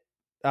fit,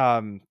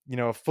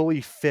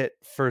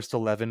 first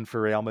 11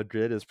 for Real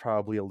Madrid is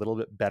probably a little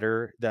bit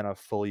better than a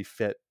fully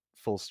fit,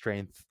 full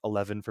strength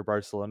 11 for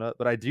Barcelona.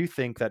 But I do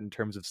think that in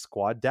terms of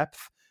squad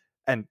depth,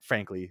 and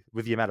frankly,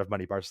 with the amount of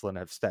money Barcelona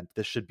have spent,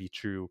 this should be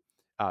true,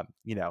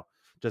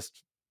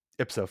 just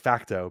ipso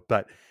facto.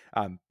 But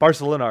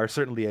Barcelona are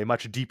certainly a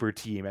much deeper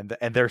team,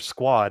 and their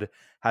squad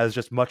has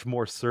just much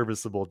more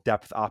serviceable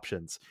depth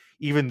options.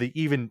 Even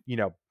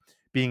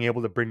being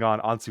able to bring on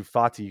Ansu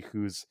Fati,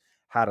 who's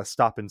had a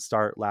stop and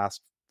start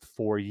last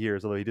 4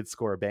 years, although he did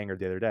score a banger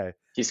the other day.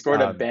 He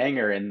scored a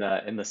banger in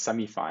the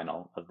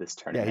semifinal of this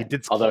tournament. Yeah, he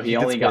did. Although he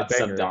only got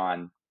subbed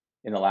on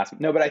in the last.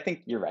 No, but I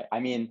think you're right. I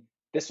mean,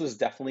 this was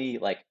definitely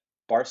like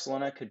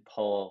Barcelona could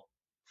pull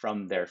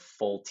from their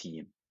full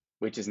team,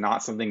 which is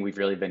not something we've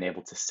really been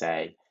able to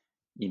say,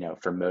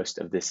 for most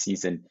of this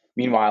season.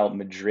 Meanwhile,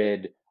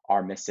 Madrid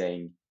are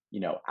missing,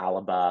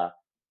 Alaba.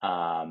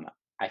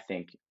 I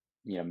think,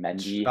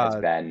 Mendy has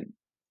been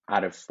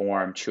out of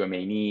form.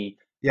 Tchouaméni.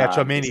 Yeah,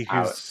 Tchouaméni,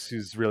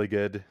 who's really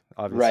good,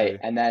 obviously. Right,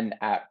 and then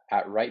at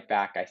right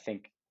back, I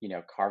think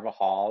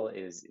Carvajal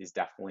is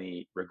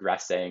definitely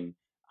regressing.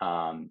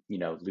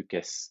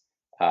 Lucas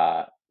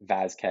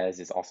Vázquez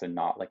is also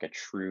not like a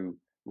true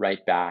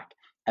right back.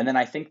 And then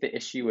I think the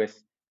issue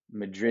with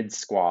Madrid's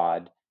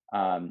squad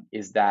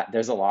is that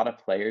there's a lot of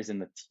players in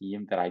the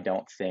team that I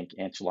don't think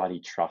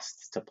Ancelotti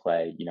trusts to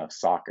play,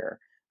 soccer.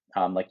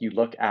 Like you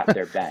look at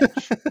their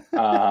bench.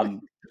 I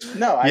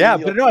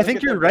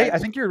think you're right. I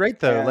think you're right,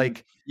 though.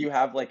 Like you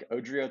have like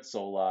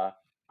Odriozola,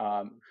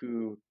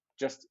 who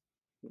just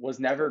was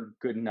never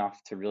good enough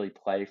to really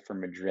play for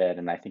Madrid,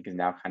 and I think is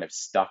now kind of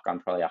stuck on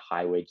probably a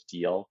high wage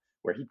deal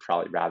where he'd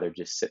probably rather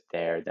just sit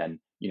there than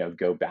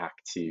go back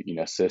to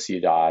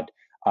Sociedad.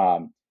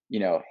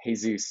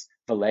 Jesus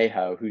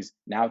Vallejo, who's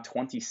now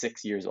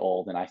 26 years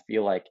old, and I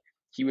feel like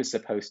he was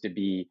supposed to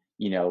be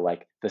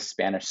like the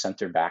Spanish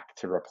center back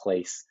to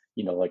replace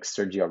like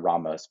Sergio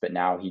Ramos, but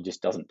now he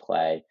just doesn't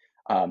play.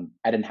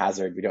 Eden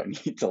Hazard, we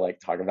don't need to like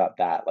talk about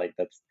that. Like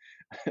that's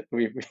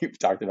we've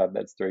talked about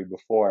that story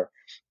before.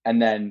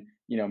 And then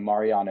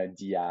Mariano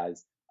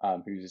Diaz,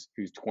 who's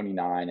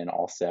 29 and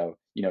also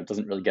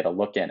doesn't really get a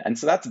look in. And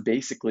so that's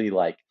basically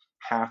like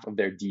half of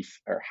their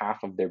or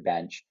half of their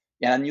bench.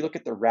 And you look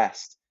at the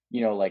rest,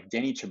 like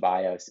Danny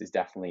Ceballos is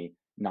definitely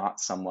not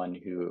someone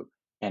who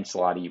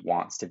Ancelotti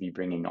wants to be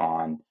bringing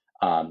on.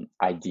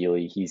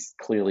 Ideally, he's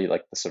clearly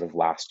like the sort of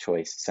last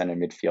choice center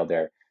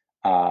midfielder.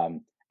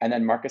 And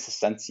then Marcus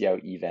Asensio,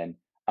 even,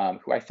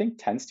 who I think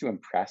tends to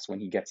impress when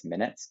he gets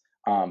minutes,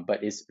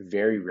 but is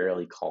very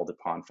rarely called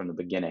upon from the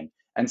beginning.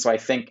 And so I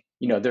think,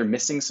 they're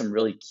missing some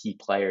really key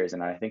players.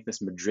 And I think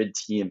this Madrid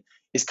team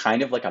is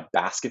kind of like a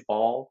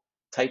basketball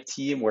type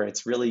team where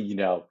it's really,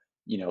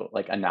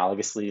 like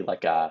analogously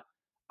like I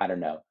don't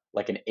know,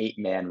 like an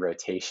 8-man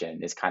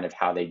rotation is kind of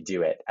how they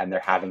do it. And they're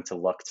having to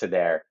look to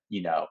their,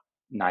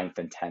 ninth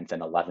and 10th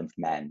and 11th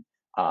men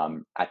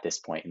at this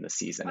point in the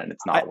season, and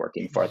it's not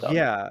working for them.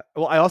 Yeah.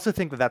 Well, I also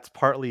think that that's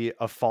partly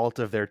a fault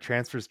of their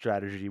transfer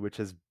strategy, which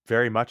has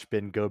very much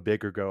been go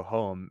big or go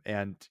home.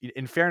 And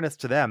in fairness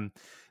to them,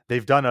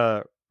 they've done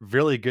a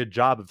really good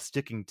job of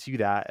sticking to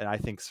that. And I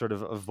think sort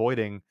of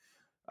avoiding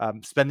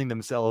spending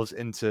themselves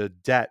into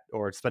debt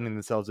or spending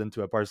themselves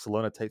into a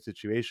Barcelona type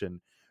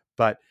situation.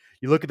 But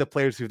you look at the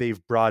players who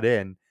they've brought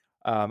in.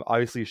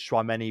 Obviously,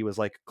 Tchouaméni was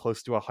like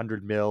close to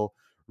 100 mil.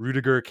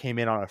 Rudiger came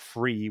in on a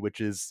free, which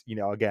is,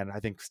 again, I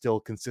think still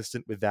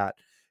consistent with that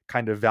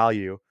kind of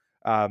value.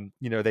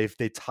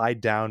 They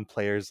tied down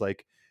players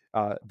like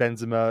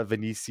Benzema,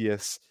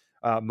 Vinicius,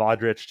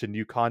 Modric to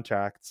new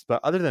contracts.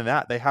 But other than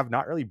that, they have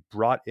not really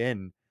brought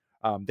in,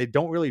 they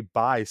don't really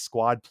buy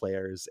squad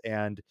players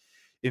and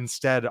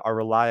instead are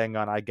relying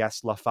on, I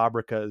guess, La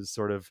Fabrica's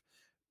sort of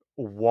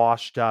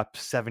washed up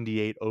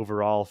 78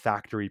 overall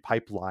factory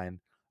pipeline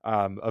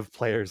of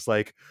players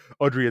like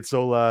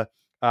Odriozola,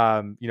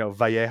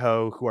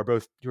 Vallejo, who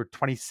are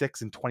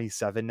 26 and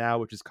 27 now,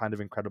 which is kind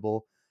of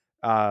incredible.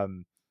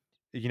 Brahim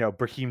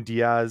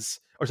Diaz,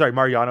 or sorry,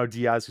 Mariano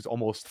Diaz, who's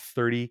almost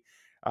 30.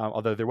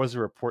 Although there was a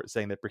report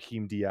saying that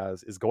Brahim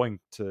Diaz is going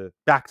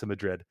back to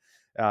Madrid.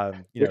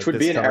 Which would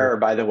be an error,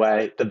 by the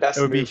way. The best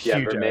move he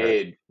ever error.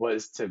 made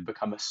was to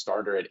become a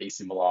starter at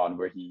AC Milan,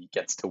 where he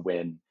gets to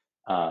win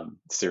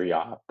Serie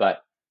A.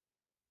 But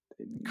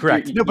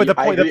correct. No, but the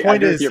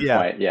point is,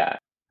 yeah.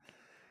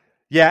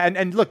 Yeah,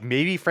 and look,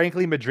 maybe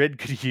frankly Madrid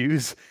could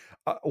use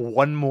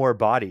one more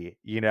body,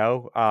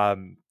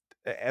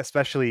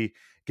 especially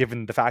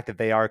given the fact that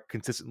they are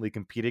consistently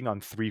competing on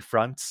 3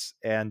 fronts.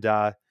 And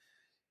and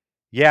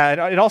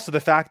also the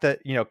fact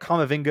that,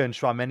 Camavinga and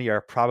Tchouaméni are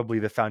probably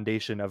the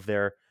foundation of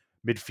their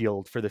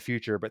midfield for the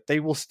future, but they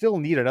will still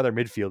need another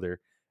midfielder.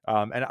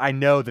 And I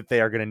know that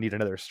they are going to need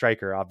another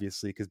striker,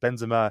 obviously, because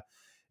Benzema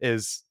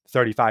is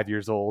 35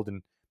 years old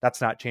and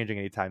that's not changing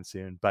anytime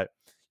soon. But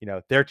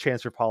their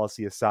transfer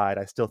policy aside,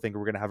 I still think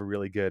we're going to have a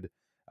really good,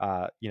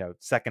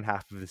 second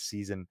half of the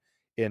season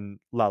in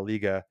La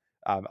Liga.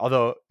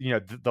 Although,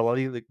 the La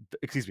Liga,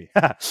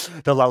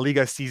 the La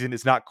Liga season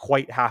is not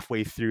quite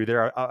halfway through.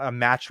 They're a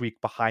match week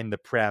behind the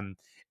Prem,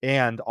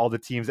 and all the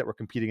teams that were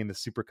competing in the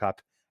Super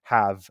Cup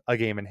have a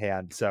game in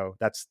hand. So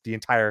that's the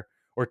entire,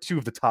 or 2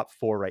 of the top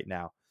 4 right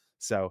now.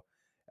 So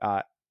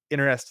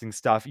interesting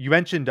stuff. You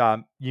mentioned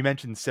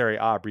Serie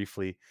A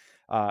briefly.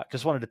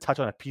 Just wanted to touch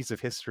on a piece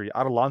of history.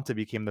 Atalanta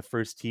became the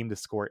first team to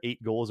score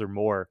 8 goals or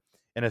more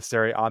in a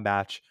Serie A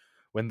match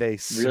when they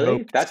smoked.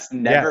 Really? That's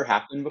never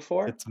happened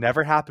before? It's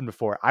never happened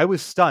before. I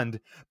was stunned.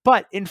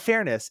 But in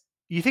fairness,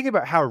 you think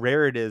about how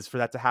rare it is for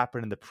that to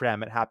happen in the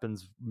Prem. It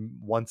happens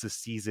once a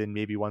season,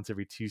 maybe once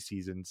every 2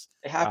 seasons.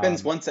 It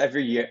happens once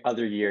every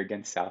other year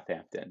against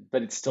Southampton,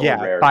 but it's still a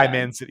rare by event.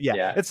 Man City.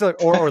 Yeah, it's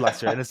or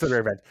lesser, and it's still a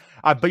rare event.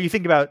 But you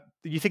think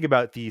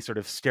about the sort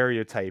of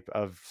stereotype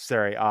of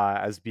Serie A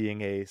as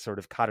being a sort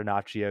of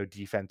Catenaccio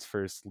defense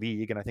first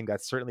league, and I think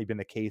that's certainly been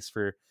the case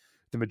for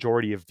the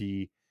majority of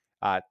the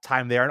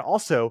time there. And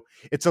also,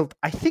 it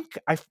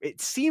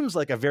seems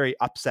like a very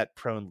upset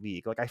prone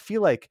league. Like I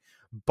feel like,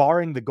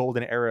 barring the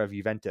golden era of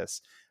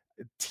Juventus,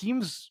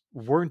 teams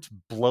weren't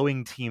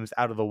blowing teams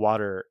out of the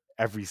water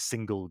every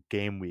single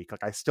game week.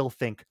 Like I still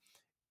think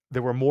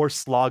there were more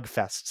slog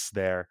fests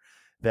there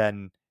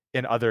than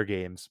in other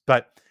games.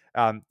 But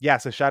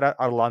so shout out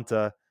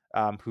Atalanta,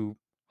 who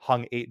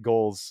hung 8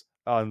 goals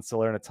on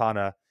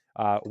Salernitana.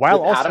 While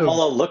with also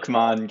Ademola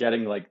Lookman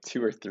getting like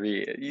 2 or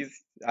 3.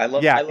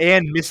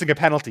 And missing a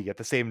penalty at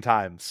the same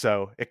time.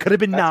 So it could have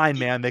been 9,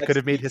 man. They could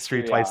have made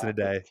history twice in a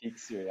day.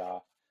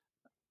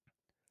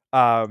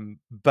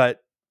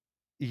 But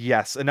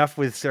yes, enough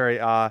with Serie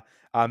A.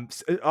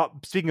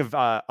 Speaking of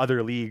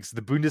other leagues,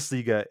 the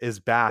Bundesliga is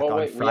back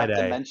on Friday. We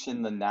have to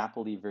mention the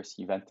Napoli versus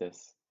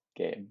Juventus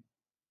game,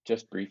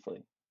 just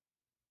briefly.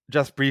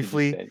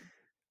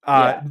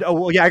 I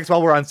guess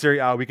while we're on Serie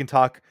A, we can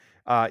talk,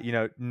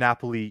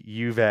 Napoli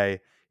Juve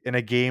in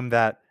a game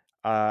that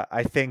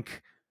I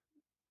think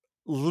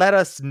let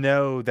us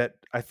know that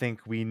I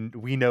think we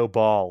know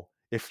ball,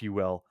 if you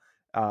will,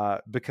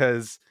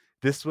 because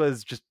this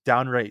was just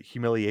downright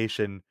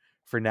humiliation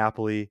for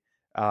Napoli.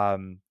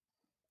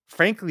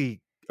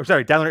 frankly, or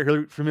sorry,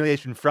 downright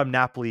humiliation from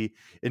Napoli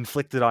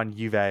inflicted on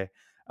Juve.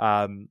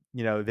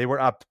 They were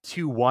up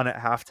 2-1 at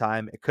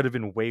halftime. It could have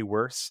been way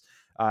worse.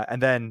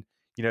 And then,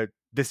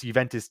 this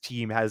Juventus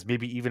team has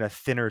maybe even a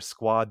thinner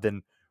squad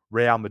than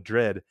Real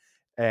Madrid.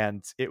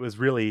 And it was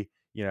really,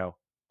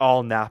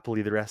 all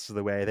Napoli the rest of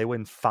the way. They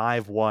win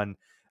 5-1.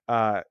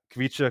 Kvicha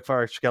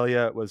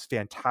Kvaratskhelia was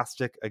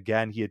fantastic.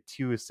 Again, he had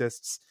 2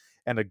 assists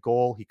and a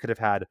goal. He could have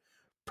had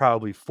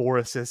probably 4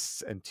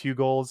 assists and 2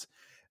 goals.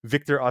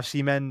 Victor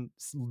Osimhen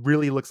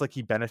really looks like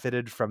he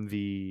benefited from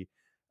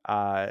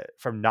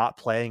from not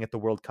playing at the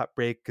World Cup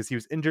break, because he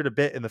was injured a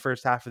bit in the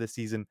first half of the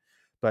season,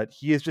 but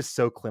he is just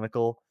so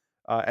clinical.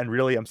 And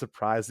really, I'm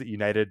surprised that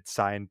United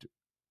signed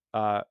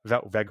Wout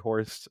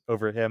Weghorst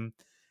over him.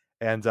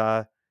 And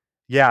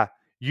yeah,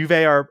 Juve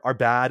are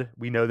bad.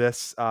 We know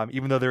this.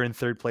 Even though they're in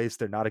third place,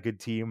 they're not a good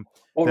team.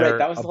 Well, right, They're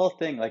that was the whole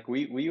thing. Like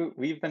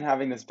we've been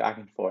having this back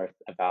and forth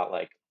about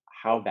like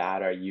how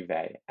bad are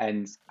Juve,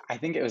 and I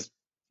think it was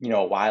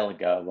a while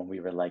ago when we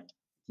were like,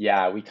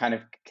 yeah, we kind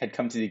of had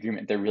come to the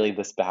agreement they're really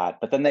this bad,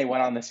 but then they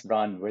went on this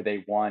run where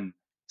they won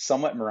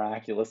somewhat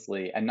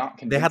miraculously and not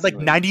they had like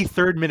convincingly.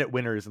 93rd minute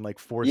winners in like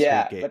 4 straight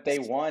Yeah, games. but they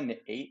won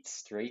 8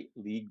 straight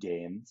league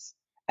games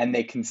and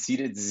they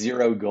conceded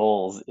 0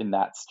 goals in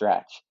that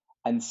stretch.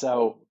 And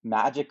so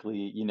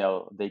magically,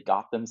 they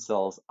got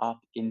themselves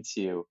up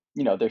into,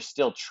 they're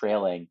still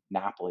trailing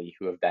Napoli,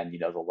 who have been,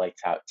 the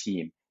lights out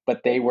team,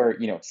 but they were,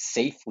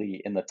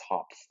 safely in the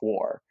top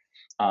 4.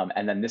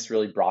 And then this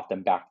really brought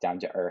them back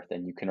down to earth.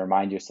 And you can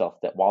remind yourself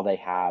that while they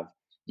have,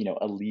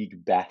 a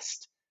league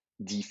best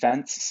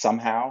defense,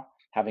 somehow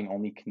having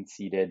only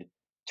conceded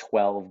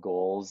 12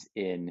 goals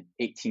in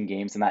 18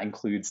 games, and that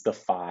includes the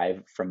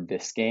 5 from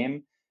this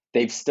game,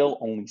 they've still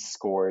only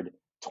scored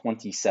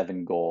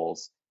 27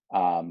 goals,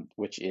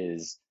 which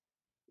is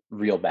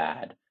real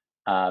bad.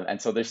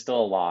 And so there's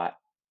still a lot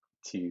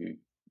to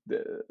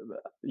the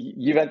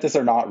Juventus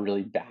are not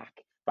really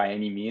back by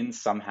any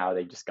means. Somehow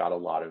they just got a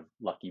lot of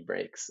lucky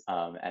breaks,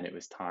 and it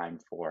was time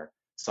for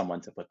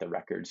someone to put the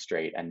record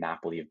straight. And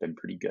Napoli have been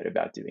pretty good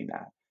about doing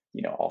that,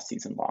 all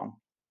season long.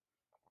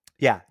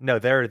 Yeah, no,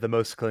 they're the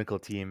most clinical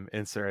team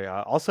in Serie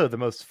A. Also, the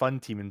most fun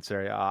team in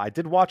Serie A. I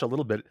did watch a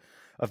little bit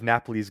of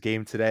Napoli's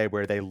game today,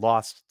 where they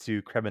lost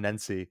to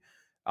Cremonense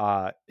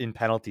in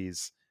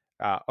penalties,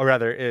 or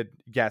rather,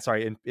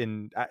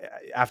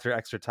 after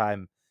extra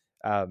time,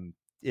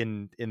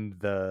 in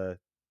the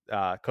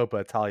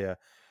Coppa Italia,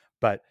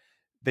 but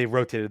they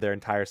rotated their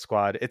entire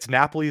squad. It's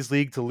Napoli's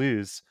league to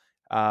lose,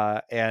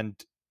 and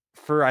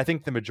for I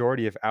think the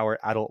majority of our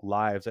adult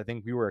lives, I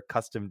think we were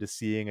accustomed to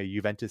seeing a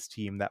Juventus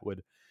team that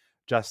would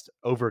just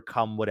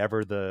overcome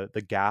whatever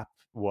the gap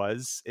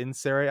was in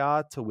Serie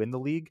A to win the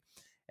league.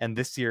 And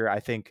this year,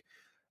 I think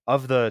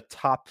of the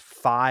top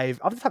 5,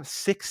 of the top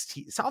 6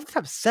 teams, of the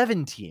top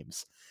 7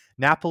 teams,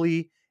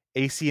 Napoli,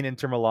 AC and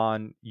Inter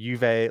Milan,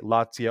 Juve,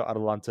 Lazio,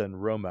 Atalanta,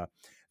 and Roma.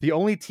 The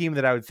only team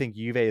that I would think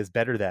Juve is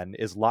better than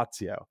is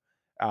Lazio,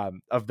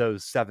 of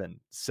those 7.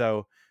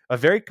 So a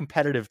very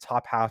competitive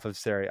top half of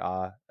Serie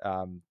A.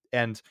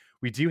 And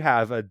we do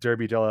have a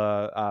Derby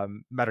della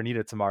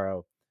Madonnina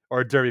tomorrow,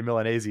 or Derby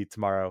Milanese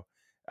tomorrow,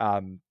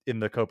 in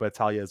the Coppa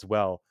Italia as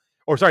well.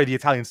 Or sorry, the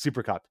Italian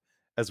Super Cup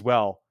as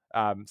well.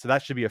 So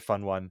that should be a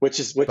fun one. Which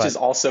is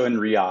also in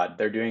Riyadh.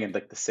 They're doing it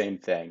like the same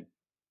thing.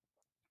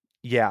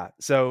 Yeah.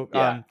 So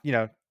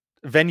Yeah.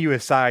 Venue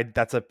aside,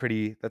 that's a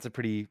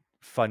pretty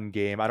fun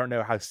game. I don't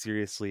know how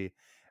seriously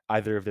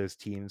either of those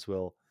teams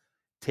will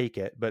take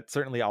it, but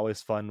certainly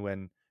always fun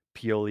when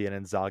Pioli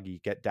and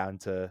Inzaghi get down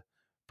to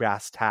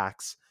brass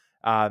tacks.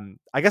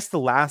 I guess the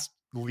last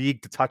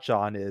league to touch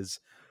on is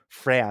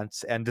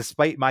France, and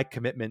despite my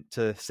commitment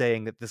to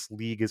saying that this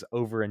league is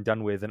over and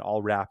done with and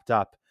all wrapped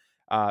up,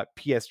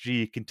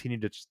 PSG continue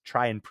to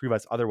try and prove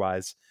us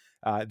otherwise.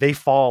 They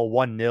fall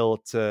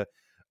 1-0 to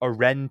a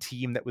Rennes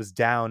team that was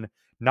down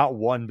not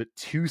 1 but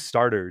 2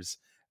 starters.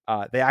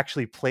 They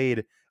actually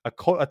played a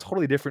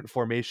totally different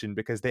formation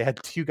because they had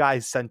 2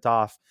 guys sent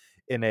off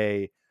in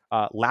a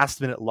last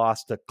minute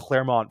loss to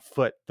Clermont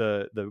Foot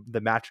the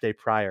match day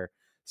prior.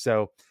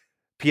 So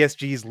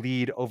PSG's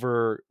lead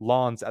over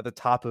Lens at the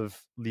top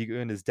of Ligue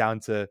 1 is down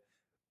to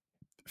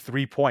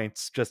 3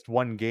 points, just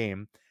 1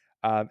 game.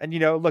 And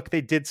look,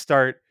 they did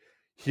start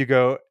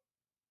Hugo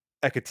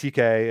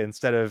Ekitike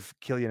instead of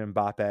Kylian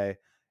Mbappe.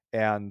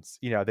 And,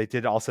 they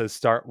did also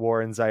start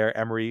Warren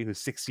Zaire-Emery,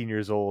 who's 16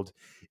 years old,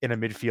 in a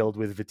midfield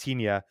with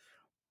Vitinha.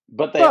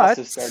 But they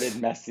also started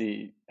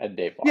Messi and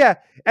Neymar. Yeah,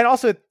 and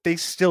also they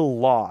still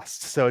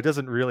lost, so it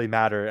doesn't really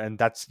matter. And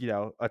that's,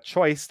 a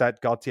choice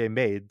that Galtier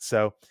made,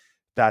 so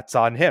that's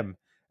on him.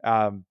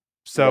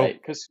 So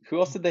right, because who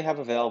else did they have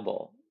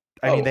available?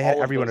 I mean, they had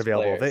everyone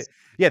available. Players.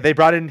 They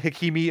brought in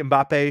Hakimi,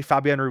 Mbappe,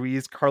 Fabian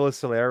Ruiz, Carlos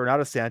Soler,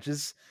 Renato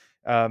Sanchez.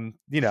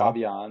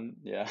 Fabian,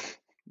 yeah.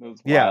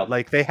 Yeah,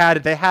 like they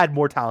had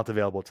more talent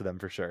available to them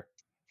for sure.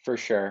 For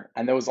sure.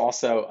 And there was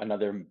also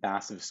another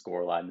massive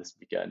scoreline this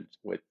weekend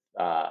with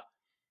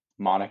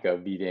Monaco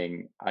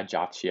beating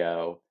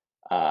Ajaccio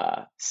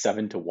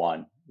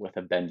 7-1 with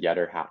a Ben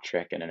Yedder hat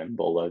trick and an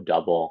Embolo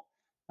double.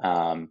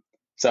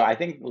 So I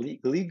think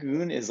Ligue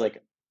 1 is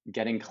like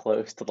getting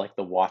close to like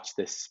the watch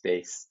this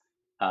space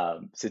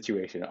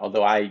situation.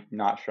 Although I'm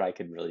not sure I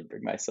could really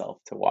bring myself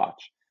to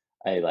watch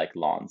a like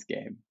Lens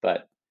game,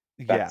 but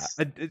Yeah. that's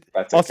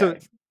that's Also, okay.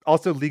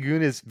 Ligue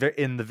 1 is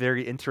in the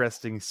very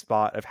interesting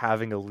spot of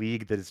having a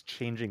league that is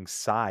changing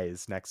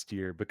size next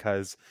year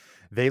because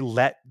they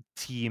let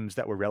teams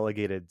that were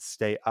relegated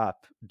stay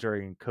up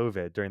during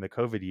the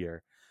COVID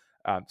year.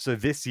 So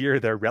this year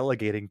they're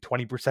relegating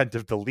 20%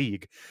 of the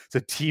league. So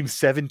teams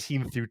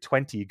 17 through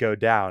 20 go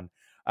down.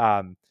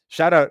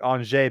 Shout out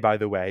Angers, by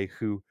the way,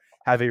 who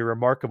have a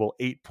remarkable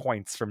 8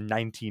 points from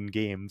 19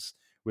 games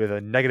with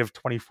a negative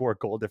 24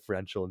 goal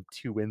differential and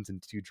 2 wins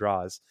and 2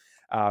 draws.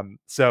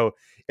 So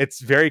it's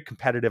very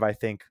competitive, I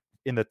think,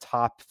 in the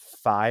top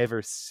 5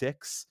 or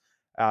 6.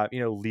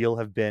 Lille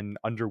have been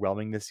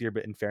underwhelming this year,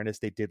 but in fairness,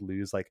 they did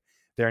lose like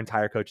their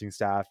entire coaching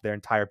staff, their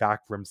entire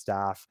backroom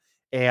staff,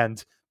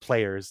 and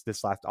players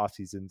this last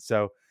offseason.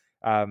 So,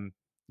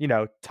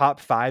 top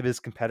 5 is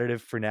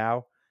competitive for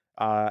now.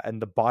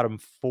 And the bottom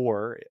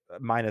 4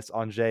 minus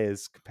Angers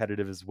is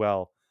competitive as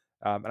well.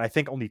 And I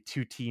think only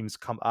 2 teams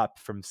come up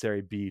from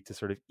Serie B to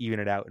sort of even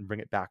it out and bring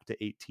it back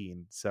to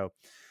 18. So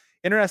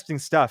interesting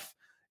stuff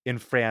in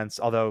France,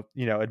 although,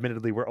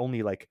 admittedly, we're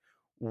only like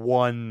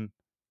one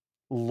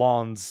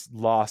Lens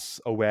loss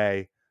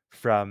away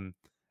from,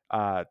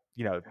 the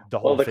Well,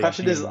 whole the thing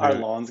question is, being are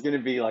moot. Lens going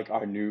to be like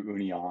our new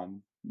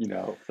Union,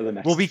 for the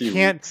Well, next we few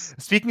can't. weeks?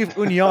 Speaking of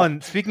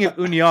Union, speaking of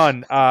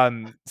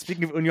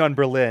Union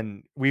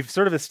Berlin, we've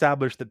sort of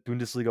established that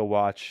Bundesliga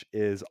Watch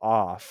is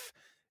off,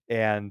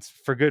 and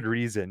for good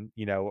reason.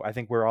 I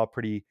think we're all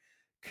pretty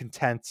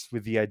content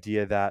with the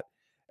idea that,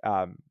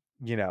 um,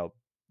 you know,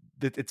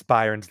 it's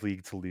Bayern's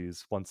league to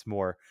lose once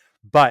more.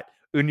 But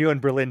Union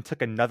Berlin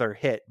took another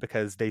hit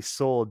because they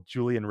sold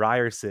Julian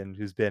Ryerson,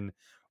 who's been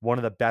one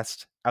of the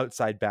best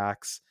outside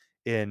backs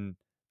in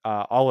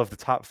all of the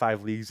top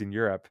 5 leagues in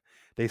Europe.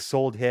 They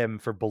sold him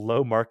for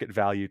below market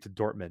value to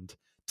Dortmund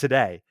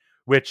today,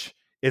 which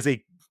is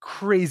a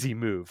crazy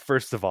move,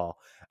 first of all.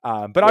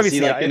 But Was he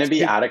obviously, like going to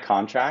be out of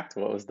contract?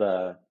 What was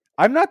the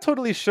I'm not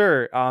totally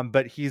sure,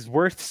 but he's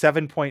worth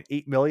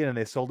 7.8 million, and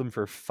they sold him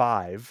for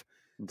 5.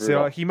 So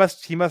brutal?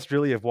 he must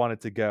really have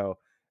wanted to go.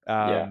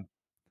 Yeah.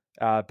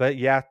 Um, but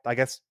yeah, I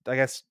guess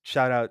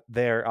shout out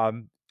there.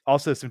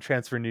 Also some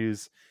transfer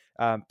news.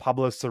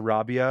 Pablo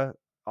Sarabia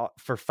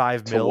for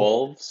 5 To mil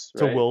Wolves,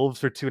 to right? Wolves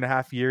for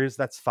 2.5 years.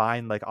 That's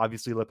fine. Like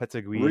obviously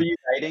Lopetegui.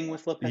 Reuniting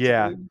with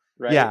Yeah, Lopetegui,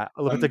 right? yeah,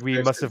 From Lopetegui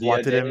their must have Sevilla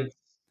wanted him. days,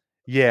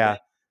 I Yeah,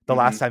 think. the Hmm.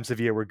 last time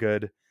Sevilla were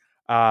good.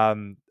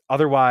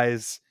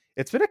 Otherwise,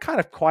 it's been a kind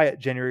of quiet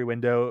January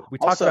window. We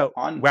talked Also about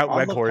on Wout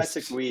Weghorst.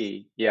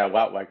 Lopetegui, yeah,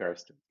 Wout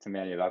Weghorst to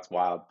Man U, that's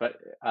wild. But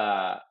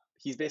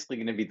he's basically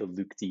going to be the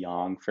Luke De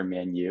Jong for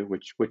Man U,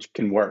 which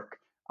can work.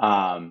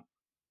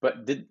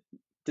 But did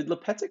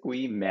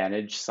Lopetegui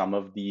manage some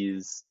of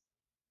these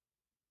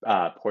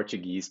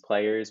Portuguese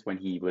players when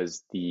he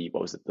was the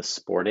what was it, the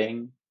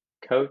Sporting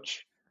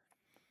coach?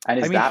 And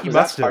I is mean, that he was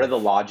that must part of have.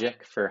 the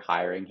logic for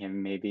hiring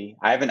him? Maybe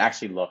I haven't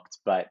actually looked,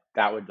 but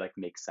that would like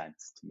make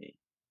sense to me.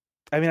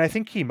 I mean, I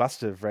think he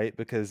must have, right?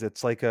 Because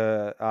it's like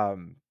it's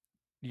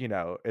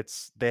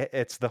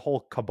the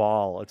whole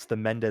cabal. It's the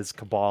Mendes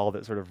cabal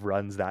that sort of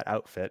runs that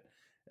outfit.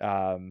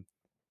 Um,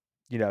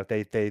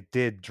 they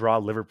did draw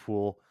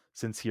Liverpool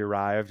since he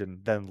arrived,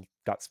 and then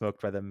got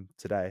smoked by them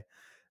today.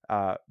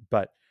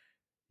 But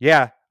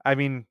yeah, I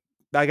mean,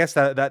 I guess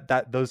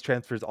that those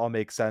transfers all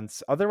make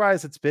sense.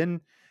 Otherwise, it's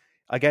been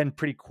again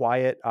pretty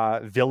quiet.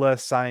 Villa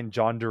signed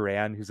John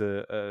Duran, who's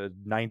a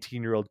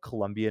 19-year-old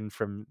Colombian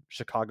from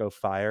Chicago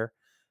Fire,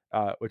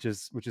 which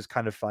is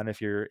kind of fun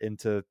if you're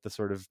into the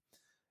sort of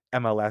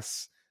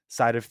MLS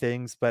side of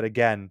things. But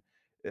again,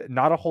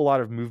 not a whole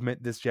lot of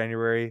movement this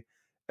January.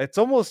 It's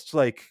almost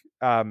like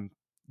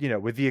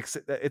with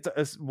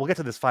we'll get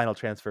to this final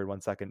transfer in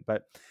 1 second,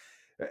 but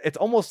it's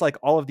almost like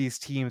all of these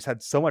teams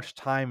had so much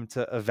time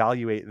to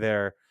evaluate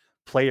their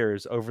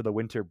players over the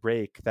winter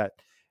break that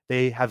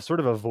they have sort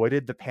of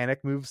avoided the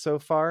panic moves so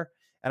far.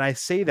 And I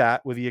say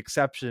that with the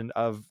exception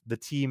of the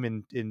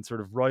team in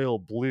sort of royal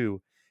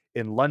blue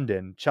in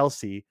London,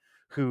 Chelsea,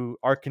 who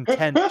are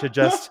content to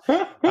just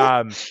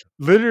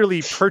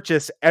literally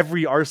purchase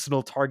every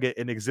Arsenal target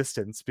in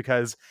existence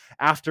because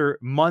after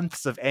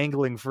months of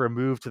angling for a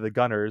move to the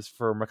Gunners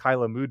for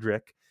Mikhailo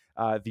Mudryk,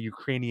 the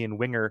Ukrainian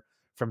winger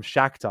from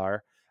Shakhtar,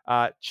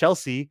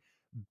 Chelsea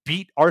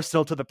beat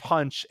Arsenal to the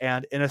punch,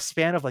 and in a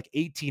span of like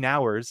 18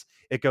 hours,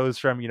 it goes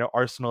from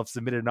Arsenal have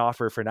submitted an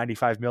offer for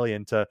 95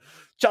 million to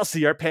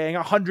Chelsea are paying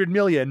 100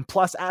 million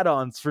plus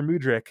add-ons for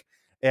Mudryk,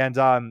 and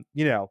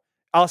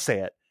I'll say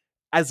it,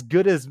 as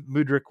good as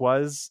Mudryk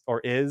was or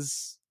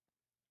is,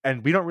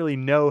 and we don't really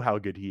know how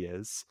good he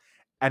is,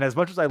 and as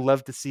much as I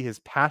love to see his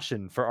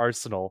passion for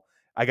Arsenal,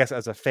 I guess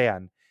as a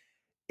fan,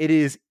 it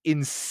is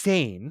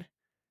insane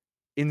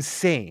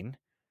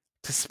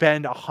to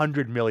spend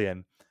 100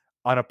 million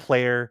on a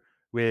player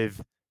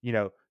with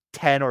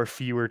 10 or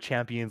fewer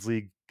Champions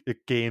League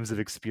games of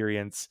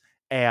experience,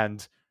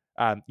 and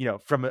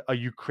from a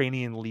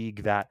Ukrainian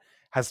league that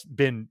has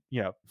been,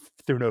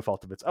 through no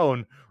fault of its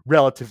own,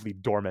 relatively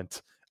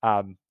dormant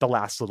the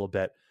last little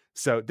bit.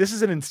 So this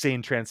is an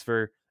insane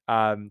transfer.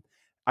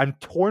 I'm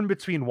torn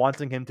between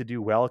wanting him to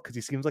do well because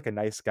he seems like a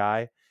nice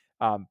guy,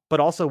 but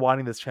also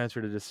wanting this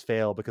transfer to just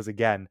fail because,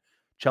 again,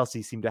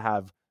 Chelsea seem to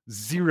have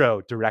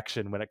zero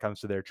direction when it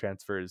comes to their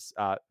transfers.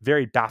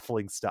 Very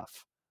baffling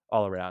stuff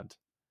all around.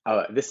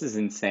 Oh, this is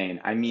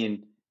insane. I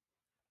mean,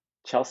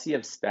 Chelsea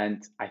have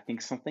spent, I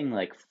think, something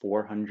like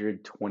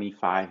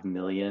 425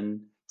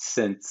 million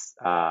since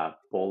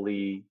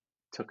Bowley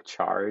took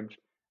charge.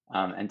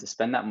 And to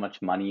spend that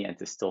much money and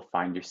to still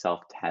find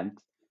yourself 10th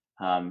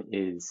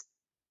is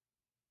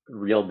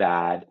real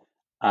bad.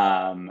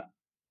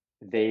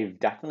 They've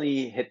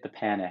definitely hit the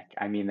panic.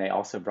 I mean, they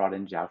also brought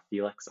in João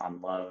Felix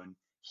on loan.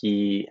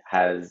 He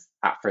has,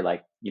 for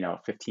like,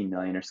 15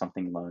 million or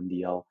something loan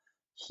deal.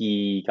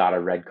 He got a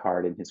red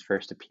card in his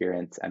first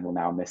appearance and will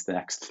now miss the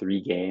next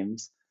 3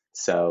 games.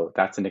 So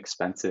that's an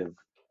expensive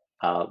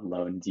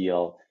loan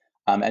deal.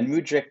 And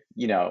Mudryk,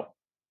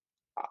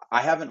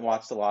 I haven't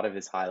watched a lot of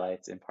his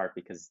highlights in part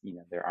because,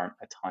 there aren't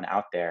a ton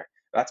out there.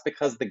 That's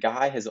because the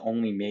guy has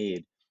only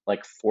made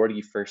like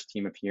 40 first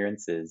team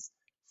appearances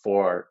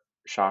for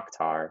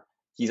Shakhtar.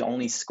 He's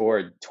only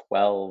scored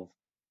 12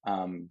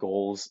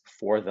 goals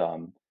for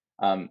them.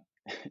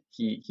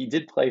 He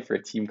did play for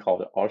a team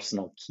called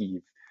Arsenal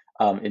Kiev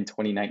in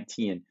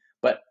 2019,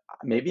 but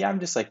maybe I'm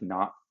just like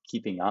not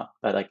keeping up.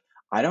 But like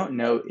I don't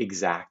know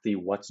exactly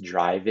what's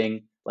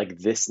driving like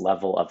this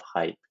level of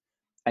hype,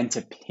 and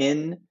to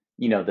pin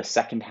the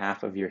second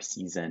half of your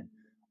season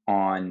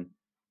on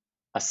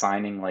a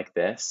signing like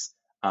this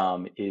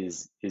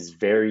is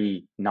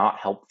very not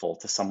helpful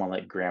to someone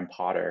like Graham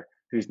Potter,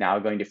 who's now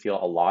going to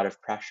feel a lot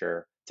of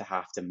pressure to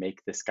have to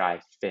make this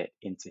guy fit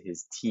into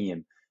his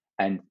team.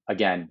 And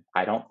again,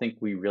 I don't think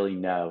we really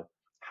know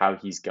how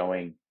he's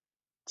going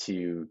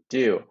to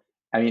do.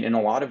 I mean, in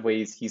a lot of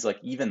ways, he's like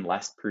even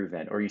less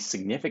proven, or he's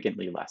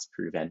significantly less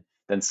proven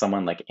than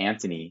someone like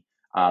Antony,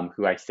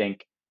 who I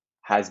think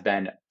has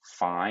been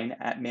fine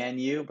at Man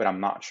U, but I'm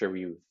not sure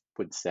we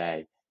would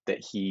say that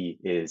he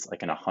is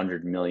like an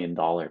 $100 million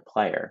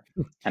player.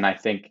 And I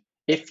think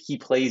if he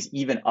plays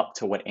even up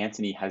to what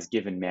Antony has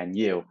given Man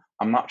U,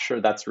 I'm not sure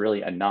that's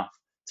really enough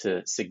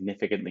to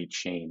significantly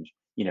change,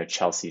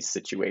 Chelsea's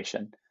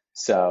situation.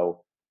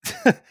 So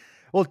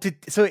Well,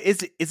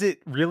 is it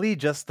really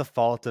just the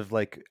fault of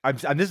like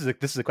this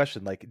is a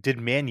question, like did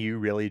Man U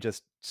really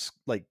just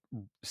like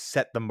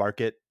set the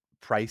market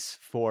price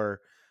for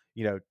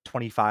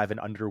 25 and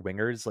under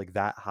wingers like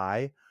that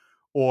high,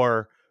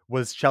 or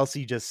was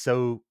Bowley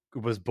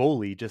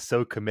just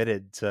so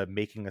committed to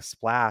making a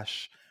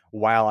splash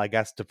while I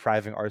guess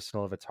depriving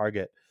Arsenal of a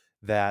target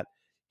that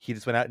he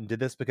just went out and did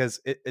this?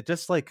 Because it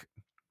just like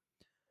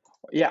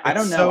yeah, I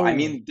don't know. I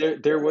mean,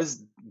 there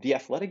was The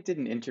Athletic did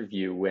an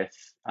interview with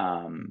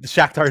the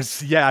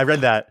Shakhtar's. Yeah, I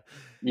read that.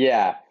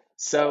 yeah.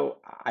 So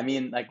I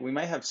mean, like we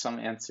might have some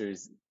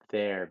answers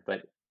there,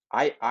 but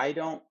I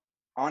don't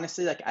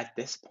honestly like at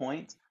this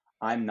point,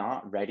 I'm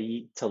not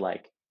ready to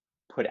like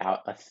put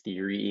out a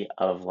theory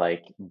of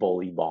like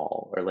bully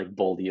ball or like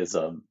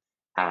bullyism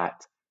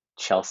at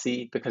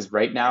Chelsea, because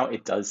right now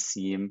it does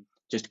seem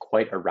just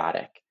quite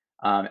erratic.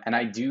 And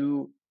I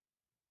do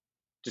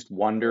just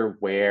wonder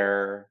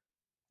where,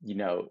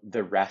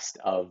 the rest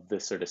of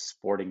the sort of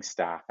sporting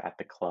staff at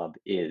the club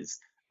is,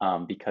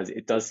 because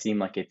it does seem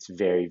like it's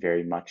very,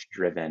 very much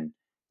driven,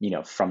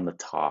 from the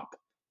top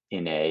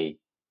in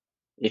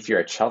if you're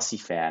a Chelsea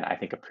fan, I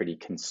think a pretty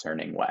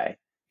concerning way.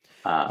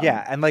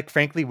 Yeah, and like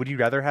frankly, would you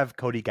rather have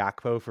Cody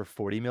Gakpo for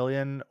 40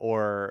 million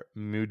or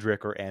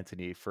Mudryk or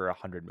Antony for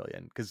 100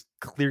 million? Because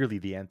clearly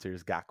the answer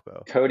is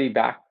Gakpo. Cody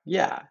back,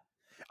 yeah,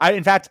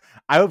 In fact,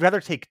 I would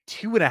rather take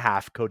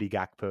 2.5 Cody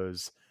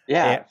Gakpos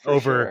yeah, for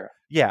over. sure.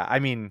 Yeah, I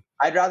mean,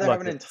 I'd rather look,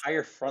 have an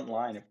entire front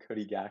line of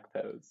Cody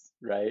Gakpos,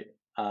 right?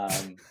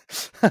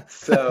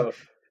 So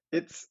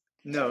it's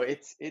no,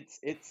 it's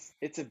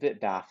a bit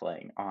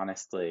baffling,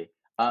 honestly.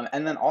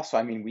 And then also,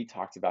 I mean, we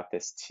talked about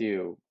this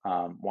too,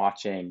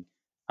 watching,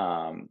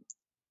 um,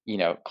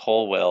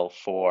 Colwill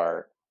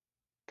for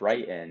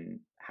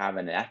Brighton have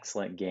an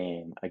excellent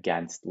game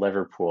against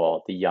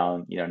Liverpool, the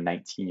young,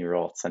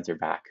 19-year-old center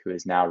back who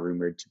is now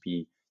rumored to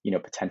be,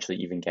 potentially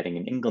even getting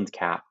an England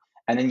cap.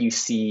 And then you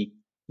see,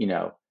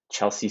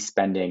 Chelsea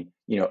spending,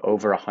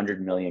 over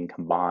 100 million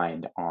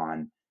combined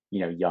on,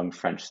 young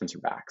French center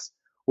backs,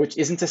 which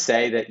isn't to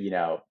say that,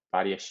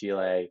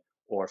 Badiashile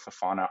or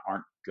Fofana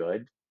aren't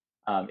good.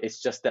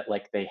 It's just that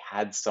like they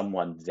had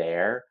someone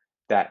there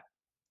that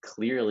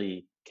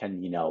clearly can,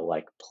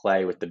 like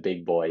play with the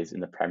big boys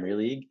in the Premier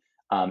League,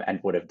 and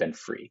would have been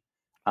free.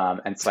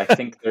 And so I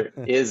think there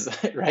is,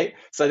 right?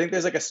 So I think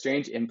there's like a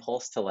strange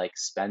impulse to like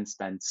spend,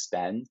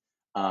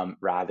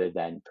 rather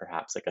than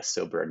perhaps like a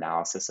sober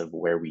analysis of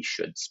where we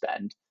should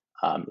spend,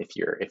 if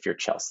you're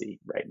Chelsea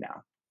right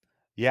now.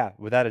 yeah,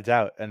 without a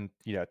doubt. And,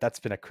 that's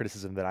been a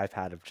criticism that I've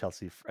had of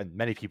Chelsea, and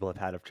many people have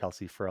had of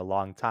Chelsea for a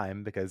long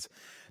time, because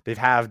they've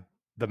had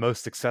the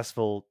most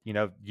successful,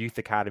 youth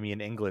academy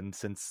in England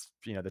since,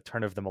 the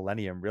turn of the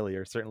millennium, really,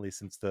 or certainly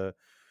since the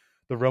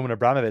Roman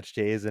Abramovich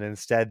days. And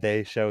instead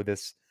they show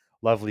this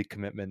lovely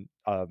commitment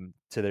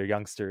to their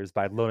youngsters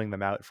by loaning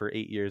them out for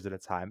 8 years at a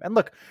time. And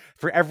look,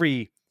 for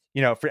every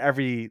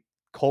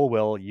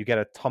Colwill, you get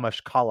a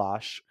Tomasz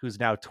Kalash, who's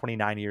now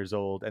 29 years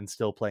old and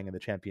still playing in the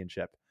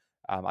championship.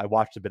 I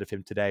watched a bit of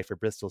him today for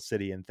Bristol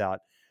City and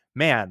thought,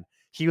 man,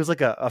 he was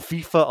like a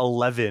FIFA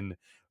 11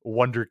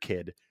 wonder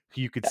kid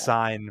who you could Yeah.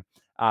 sign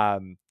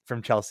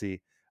from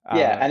Chelsea.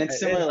 Yeah, and it's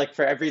similar, like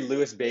for every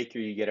Lewis Baker,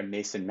 you get a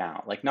Mason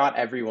Mount. Like not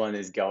everyone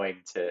is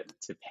going to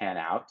pan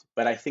out,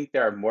 but I think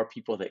there are more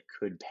people that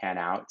could pan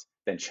out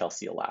than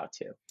Chelsea allow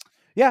to.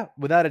 Yeah,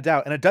 without a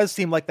doubt. And it does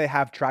seem like they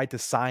have tried to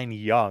sign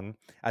young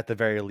at the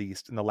very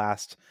least in the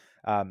last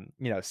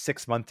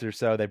 6 months or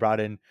so. They brought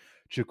in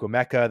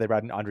Chukwuemeka, they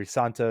brought in Andre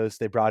Santos,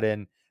 they brought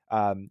in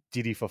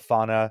Didi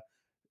Fofana.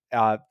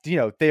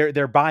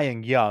 They're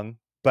buying young,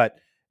 but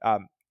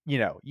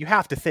you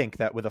have to think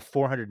that with a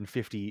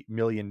 $450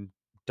 million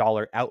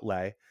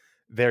outlay,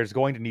 there's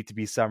going to need to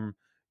be some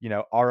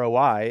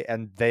ROI,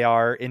 and they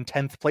are in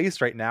 10th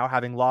place right now,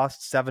 having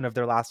lost 7 of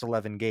their last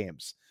 11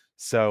 games.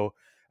 So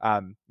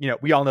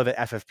we all know that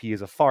FFP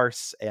is a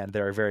farce, and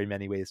there are very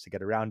many ways to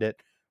get around it.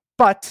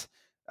 But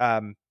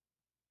you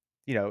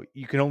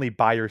can only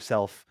buy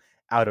yourself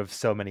out of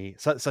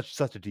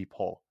such a deep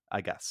hole,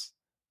 I guess.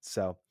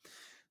 So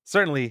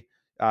certainly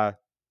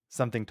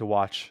something to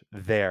watch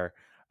there.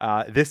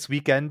 This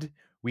weekend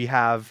we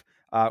have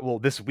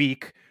this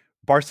week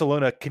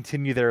Barcelona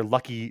continue their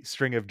lucky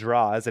string of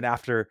draws, and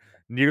after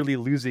nearly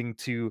losing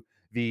to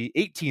the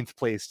 18th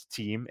placed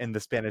team in the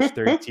Spanish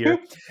third tier,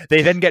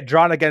 they then get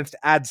drawn against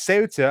AD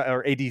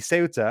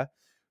Ceuta,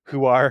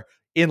 who are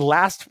in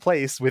last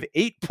place with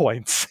 8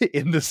 points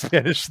in the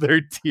Spanish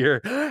third tier.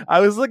 I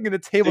was looking at the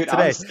table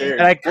today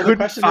and I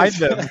couldn't find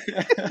them.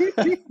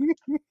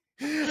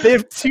 They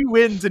have 2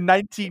 wins in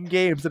 19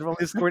 games and have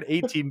only scored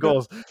 18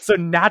 goals. So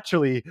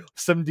naturally,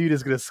 some dude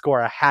is going to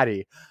score a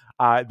hattie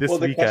this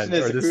weekend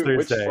or this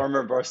Thursday. Which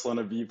former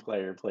Barcelona B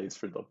player plays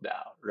for them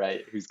now,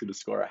 right? Who's going to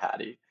score a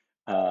hattie?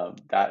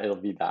 That it'll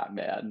be that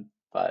man.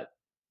 But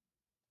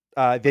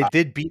they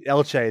did beat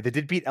Elche. They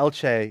did beat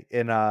Elche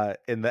in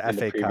the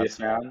FA previous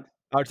Cup round.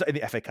 Oh, in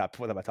the FA Cup.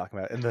 What am I talking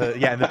about? In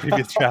the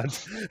previous round.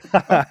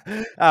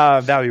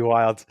 That would be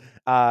wild.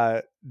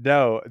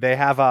 No, they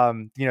have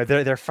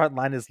their front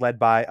line is led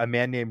by a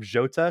man named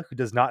Jota, who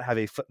does not have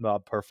a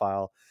FootMob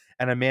profile,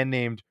 and a man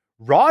named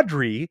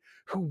Rodri,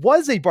 who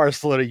was a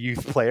Barcelona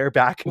youth player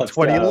back in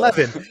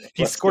 2011.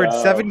 He scored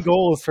 7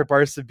 goals for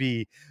Barca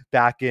B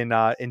back in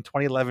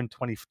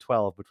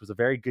 2011-2012, which was a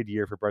very good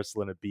year for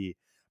Barcelona B,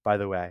 by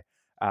the way.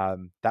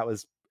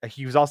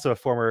 He was also a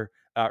former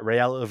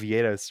Real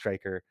Oviedo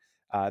striker.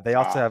 They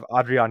also have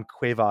Adrian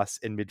Cuevas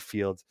in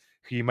midfield,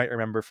 who you might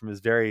remember from his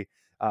very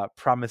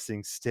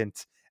promising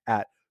stint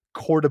at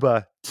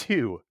Cordoba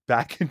 2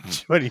 back in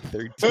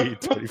 2013,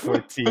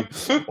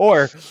 2014,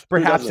 or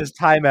perhaps his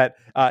time at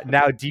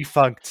now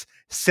defunct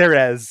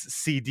Ceres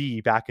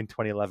CD back in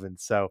 2011.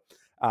 So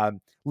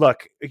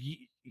look,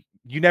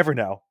 you never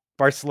know.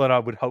 Barcelona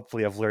would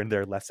hopefully have learned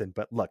their lesson,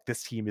 but look,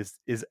 this team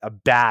is a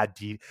bad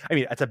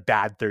it's a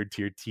bad third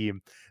tier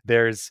team.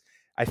 There's,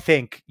 I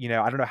think, I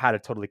don't know how to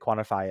totally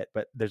quantify it,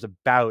 but there's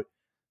about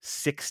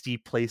 60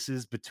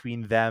 places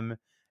between them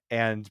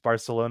and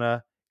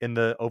Barcelona in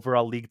the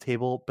overall league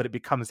table, but it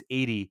becomes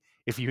 80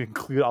 if you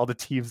include all the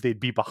teams they'd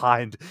be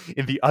behind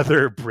in the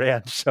other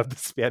branch of the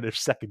Spanish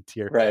second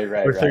tier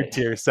or third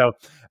tier. So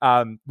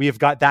we have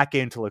got that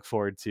game to look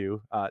forward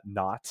to,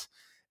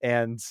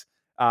 and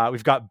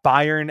we've got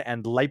Bayern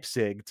and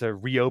Leipzig to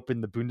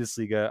reopen the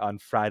Bundesliga on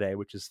Friday,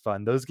 which is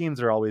fun. Those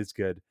games are always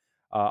good,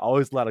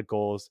 always a lot of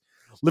goals.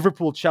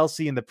 Liverpool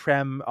Chelsea in the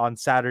Prem on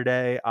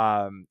Saturday.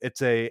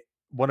 It's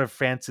one of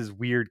France's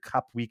weird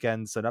cup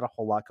weekends, so not a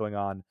whole lot going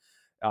on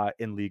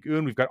in Ligue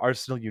 1. We've got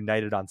Arsenal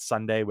United on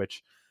Sunday,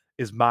 which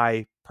is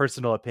my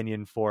personal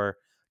opinion for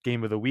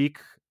game of the week.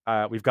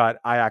 We've got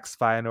Ajax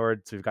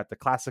Feyenoord, so we've got the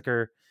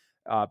Klassiker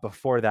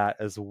before that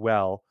as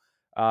well.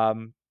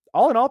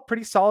 All in all,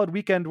 pretty solid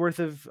weekend worth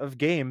of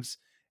games.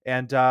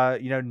 And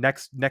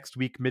next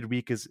week,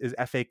 midweek is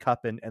FA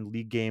Cup and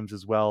league games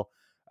as well,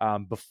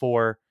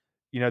 before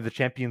the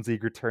Champions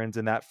League returns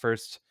in that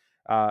first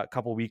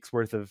couple weeks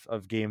worth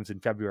of games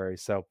in February.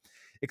 So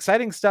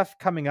exciting stuff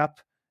coming up.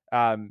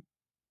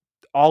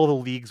 All of the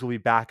leagues will be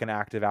back and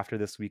active after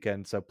this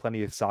weekend. So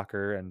plenty of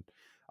soccer and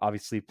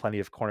obviously plenty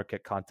of corner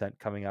kick content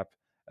coming up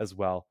as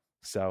well.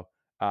 So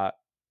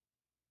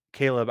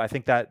Caleb, I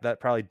think that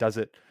probably does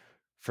it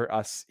for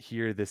us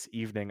here this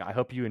evening. I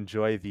hope you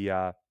enjoy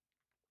the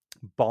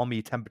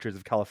balmy temperatures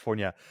of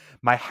California.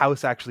 My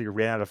house actually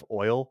ran out of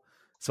oil,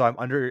 so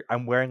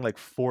I'm wearing like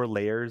 4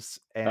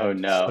 layers and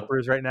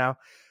slippers right now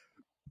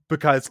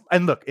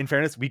and look, in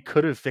fairness, we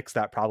could have fixed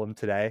that problem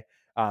today.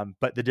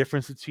 But the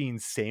difference between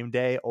same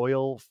day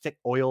oil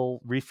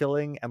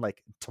refilling and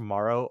like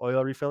tomorrow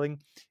oil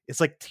refilling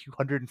is like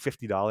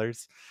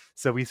 $250.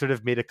 So we sort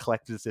of made a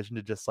collective decision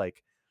to just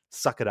like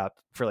suck it up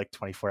for like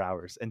 24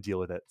 hours and deal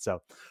with it.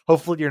 So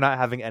hopefully you're not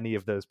having any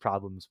of those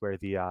problems where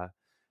the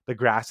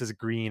grass is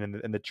green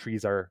and the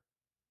trees are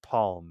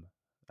palm,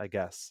 I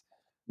guess.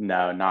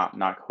 No,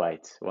 not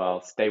quite.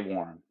 Well, stay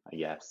warm, I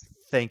guess.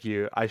 Thank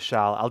you. I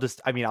shall.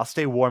 I'll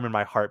stay warm in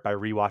my heart by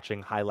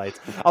rewatching highlights.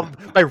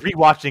 By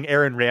rewatching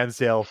Aaron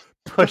Ramsdale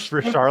push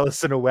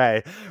Richarlison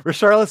away.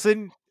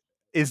 Richarlison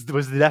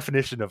was the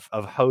definition of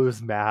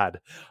hose mad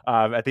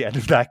at the end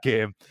of that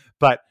game.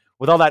 But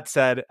with all that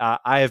said,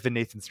 I have been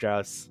Nathan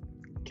Strauss.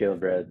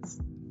 Caleb Reds.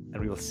 And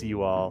we will see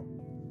you all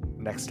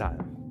next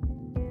time.